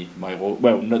my they're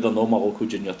not my local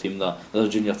junior team. They're the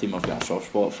junior team I've got a soft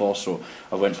spot for. So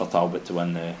I went for Talbot to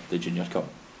win the Junior Cup.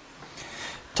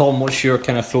 Tom, what's your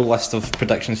kind of full list of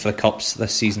predictions for the cups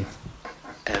this season?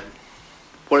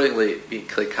 Worryingly, me and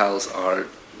Clay Cal's are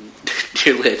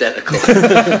nearly identical.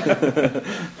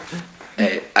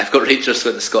 I've got Rangers to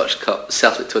win the Scottish Cup,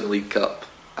 Celtic to win the League Cup,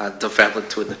 and Dunfermline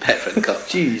to win the Betfred Cup.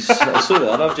 Jeez, that's so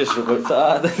bad. I've just looked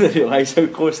at that. I didn't realise how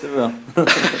close they were.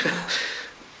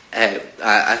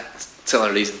 I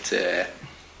similar reason to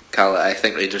Cal. I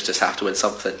think Rangers just have to win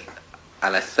something,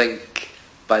 and I think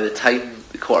by the time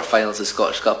the quarterfinals of the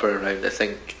Scottish Cup are around, I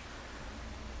think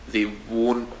they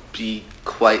won't be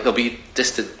quite. They'll be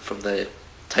distant from the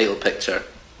title picture.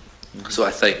 So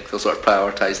I think they'll sort of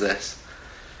prioritise this.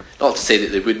 Not to say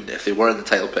that they wouldn't if they were in the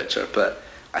title picture, but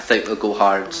I think they'll go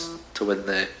hard to win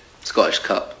the Scottish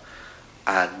Cup,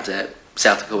 and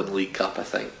Celtic will win the League Cup, I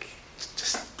think,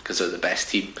 just because they're the best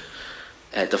team.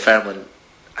 Dunfermline,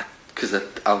 because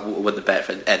I'll win the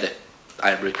Betfred the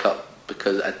Iron Brew Cup,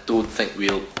 because I don't think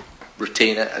we'll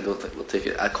retain it. I don't think we'll take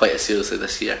it quite as seriously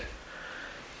this year.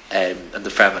 And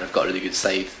Dunfermline have got a really good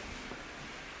side,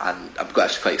 and I'm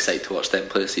actually quite excited to watch them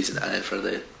play this season. And then for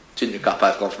the Junior Cup,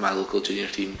 I've gone for my local junior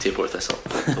team, Taipei Thistle.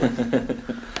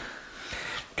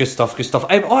 Good stuff. We've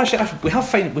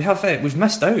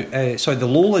missed out. The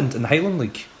Lowland and the Highland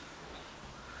League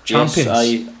champions.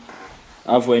 Yes,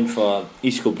 I've went for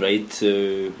East Kilbride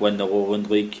to win the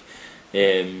Lowland League.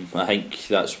 I think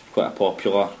that's quite a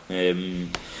popular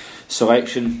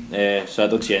selection, so I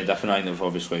don't see any different. I think they've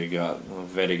obviously got a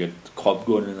very good club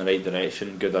going in the right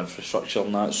direction, good infrastructure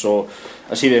and that, so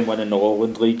I see them winning the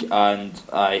Lowland League. And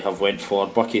I have went for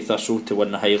Buckie Thistle to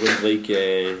win the Highland League.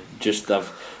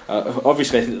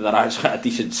 Obviously I think they're actually a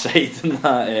decent side in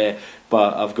that,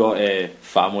 but I've got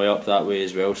family up that way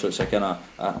as well, so it's a kind of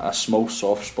a small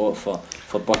soft spot for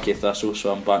Buckie Thistle,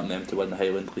 so I'm backing them to win the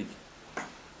Highland League.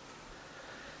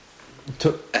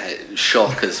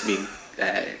 Shock as me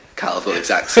Cal have got the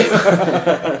exact same.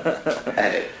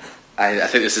 I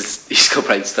think this is East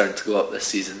Kilbride's turn to go up this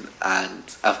season, and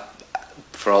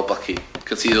for all Buckie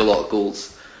conceded a lot of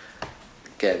goals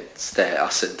against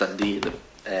us in Dundee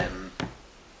in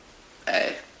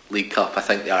the League Cup. I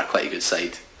think they are quite a good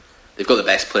side. They've got the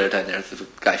best player down there, the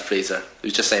Guy Fraser,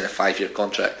 who's just signed a 5-year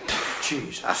contract.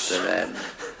 Jesus. After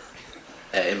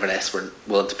Inverness weren't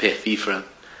willing to pay a fee for him.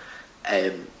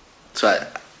 So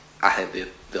I think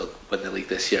they'll win the league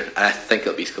this year, and I think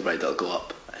it'll be East Kilbride that'll go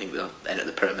up. I think they'll enter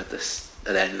the pyramid at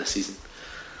the end of the season.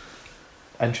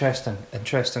 Interesting.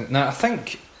 Now I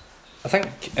think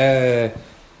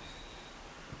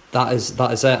that is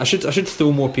it. I should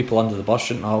throw more people under the bus,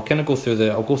 shouldn't I? I'll go through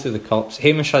the cups.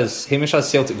 Hamish has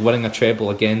Celtic winning a treble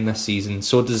again this season.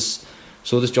 So does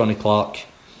Johnny Clark.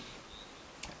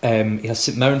 He has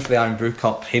St Mirren for the Iron Brew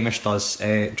Cup. Hamish does.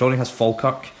 Johnny has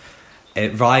Falkirk.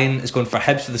 Ryan is going for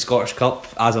Hibs for the Scottish Cup,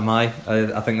 as am I.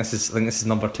 I think this is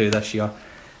number 2 this year.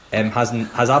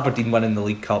 Has Aberdeen winning the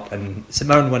League Cup and St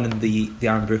Mirren winning the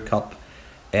Iron Brew Cup,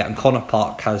 and Connor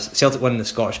Park has Celtic winning the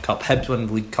Scottish Cup, Hibs winning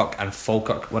the League Cup, and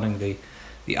Falkirk winning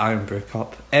the Iron Brew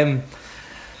Cup.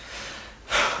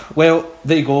 Well,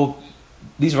 there you go.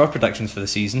 These are our predictions for the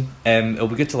season. It'll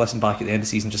be good to listen back at the end of the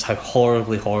season just how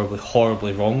horribly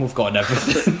wrong we've got in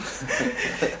everything.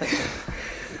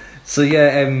 So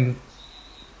yeah.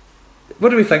 What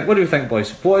do we think,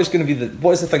 boys? What is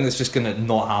the thing that's just going to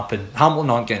not happen? Hamilton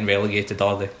aren't getting relegated,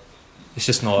 are they? It's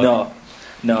just not.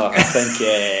 No. I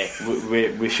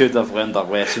think we should have learned our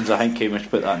lessons. I think Hamish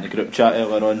put that in the group chat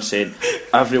earlier on, saying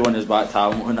everyone is back to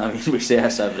Hamilton. I mean, we say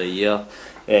this every year.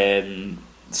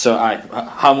 So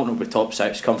Hamilton will be top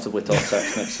 6, comfortably top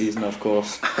 6 next season, of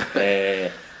course.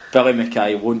 Billy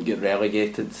Mackay won't get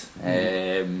relegated.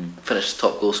 Finish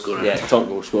top goal scorer. Yeah, top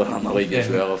goal scorer in the league as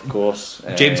well, of course.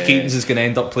 James Keatons is going to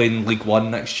end up playing League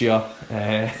One next year.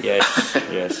 Yes.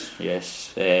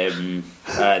 And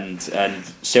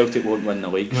Celtic won't win the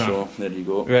league, so there you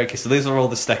go. Right, okay, so those are all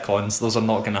the stick-ons. Those are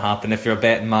not going to happen. If you're a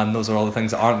betting man, those are all the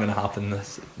things that aren't going to happen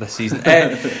this season.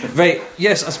 Right,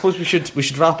 yes, I suppose we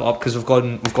should wrap it up because we've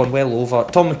gone well over.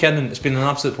 Tom McKinnon, it's been an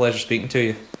absolute pleasure speaking to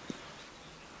you.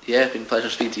 Yeah, it's been a pleasure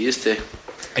speaking to you too.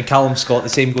 And Callum Scott, the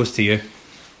same goes to you.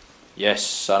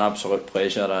 Yes, an absolute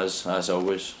pleasure as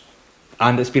always.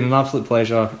 And it's been an absolute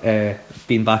pleasure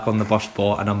being back on the Burst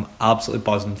Ball, and I'm absolutely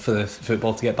buzzing for the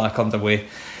football to get back underway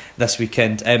this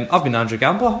weekend. I've been Andrew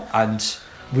Gamba, and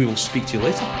we will speak to you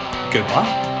later.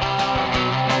 Goodbye.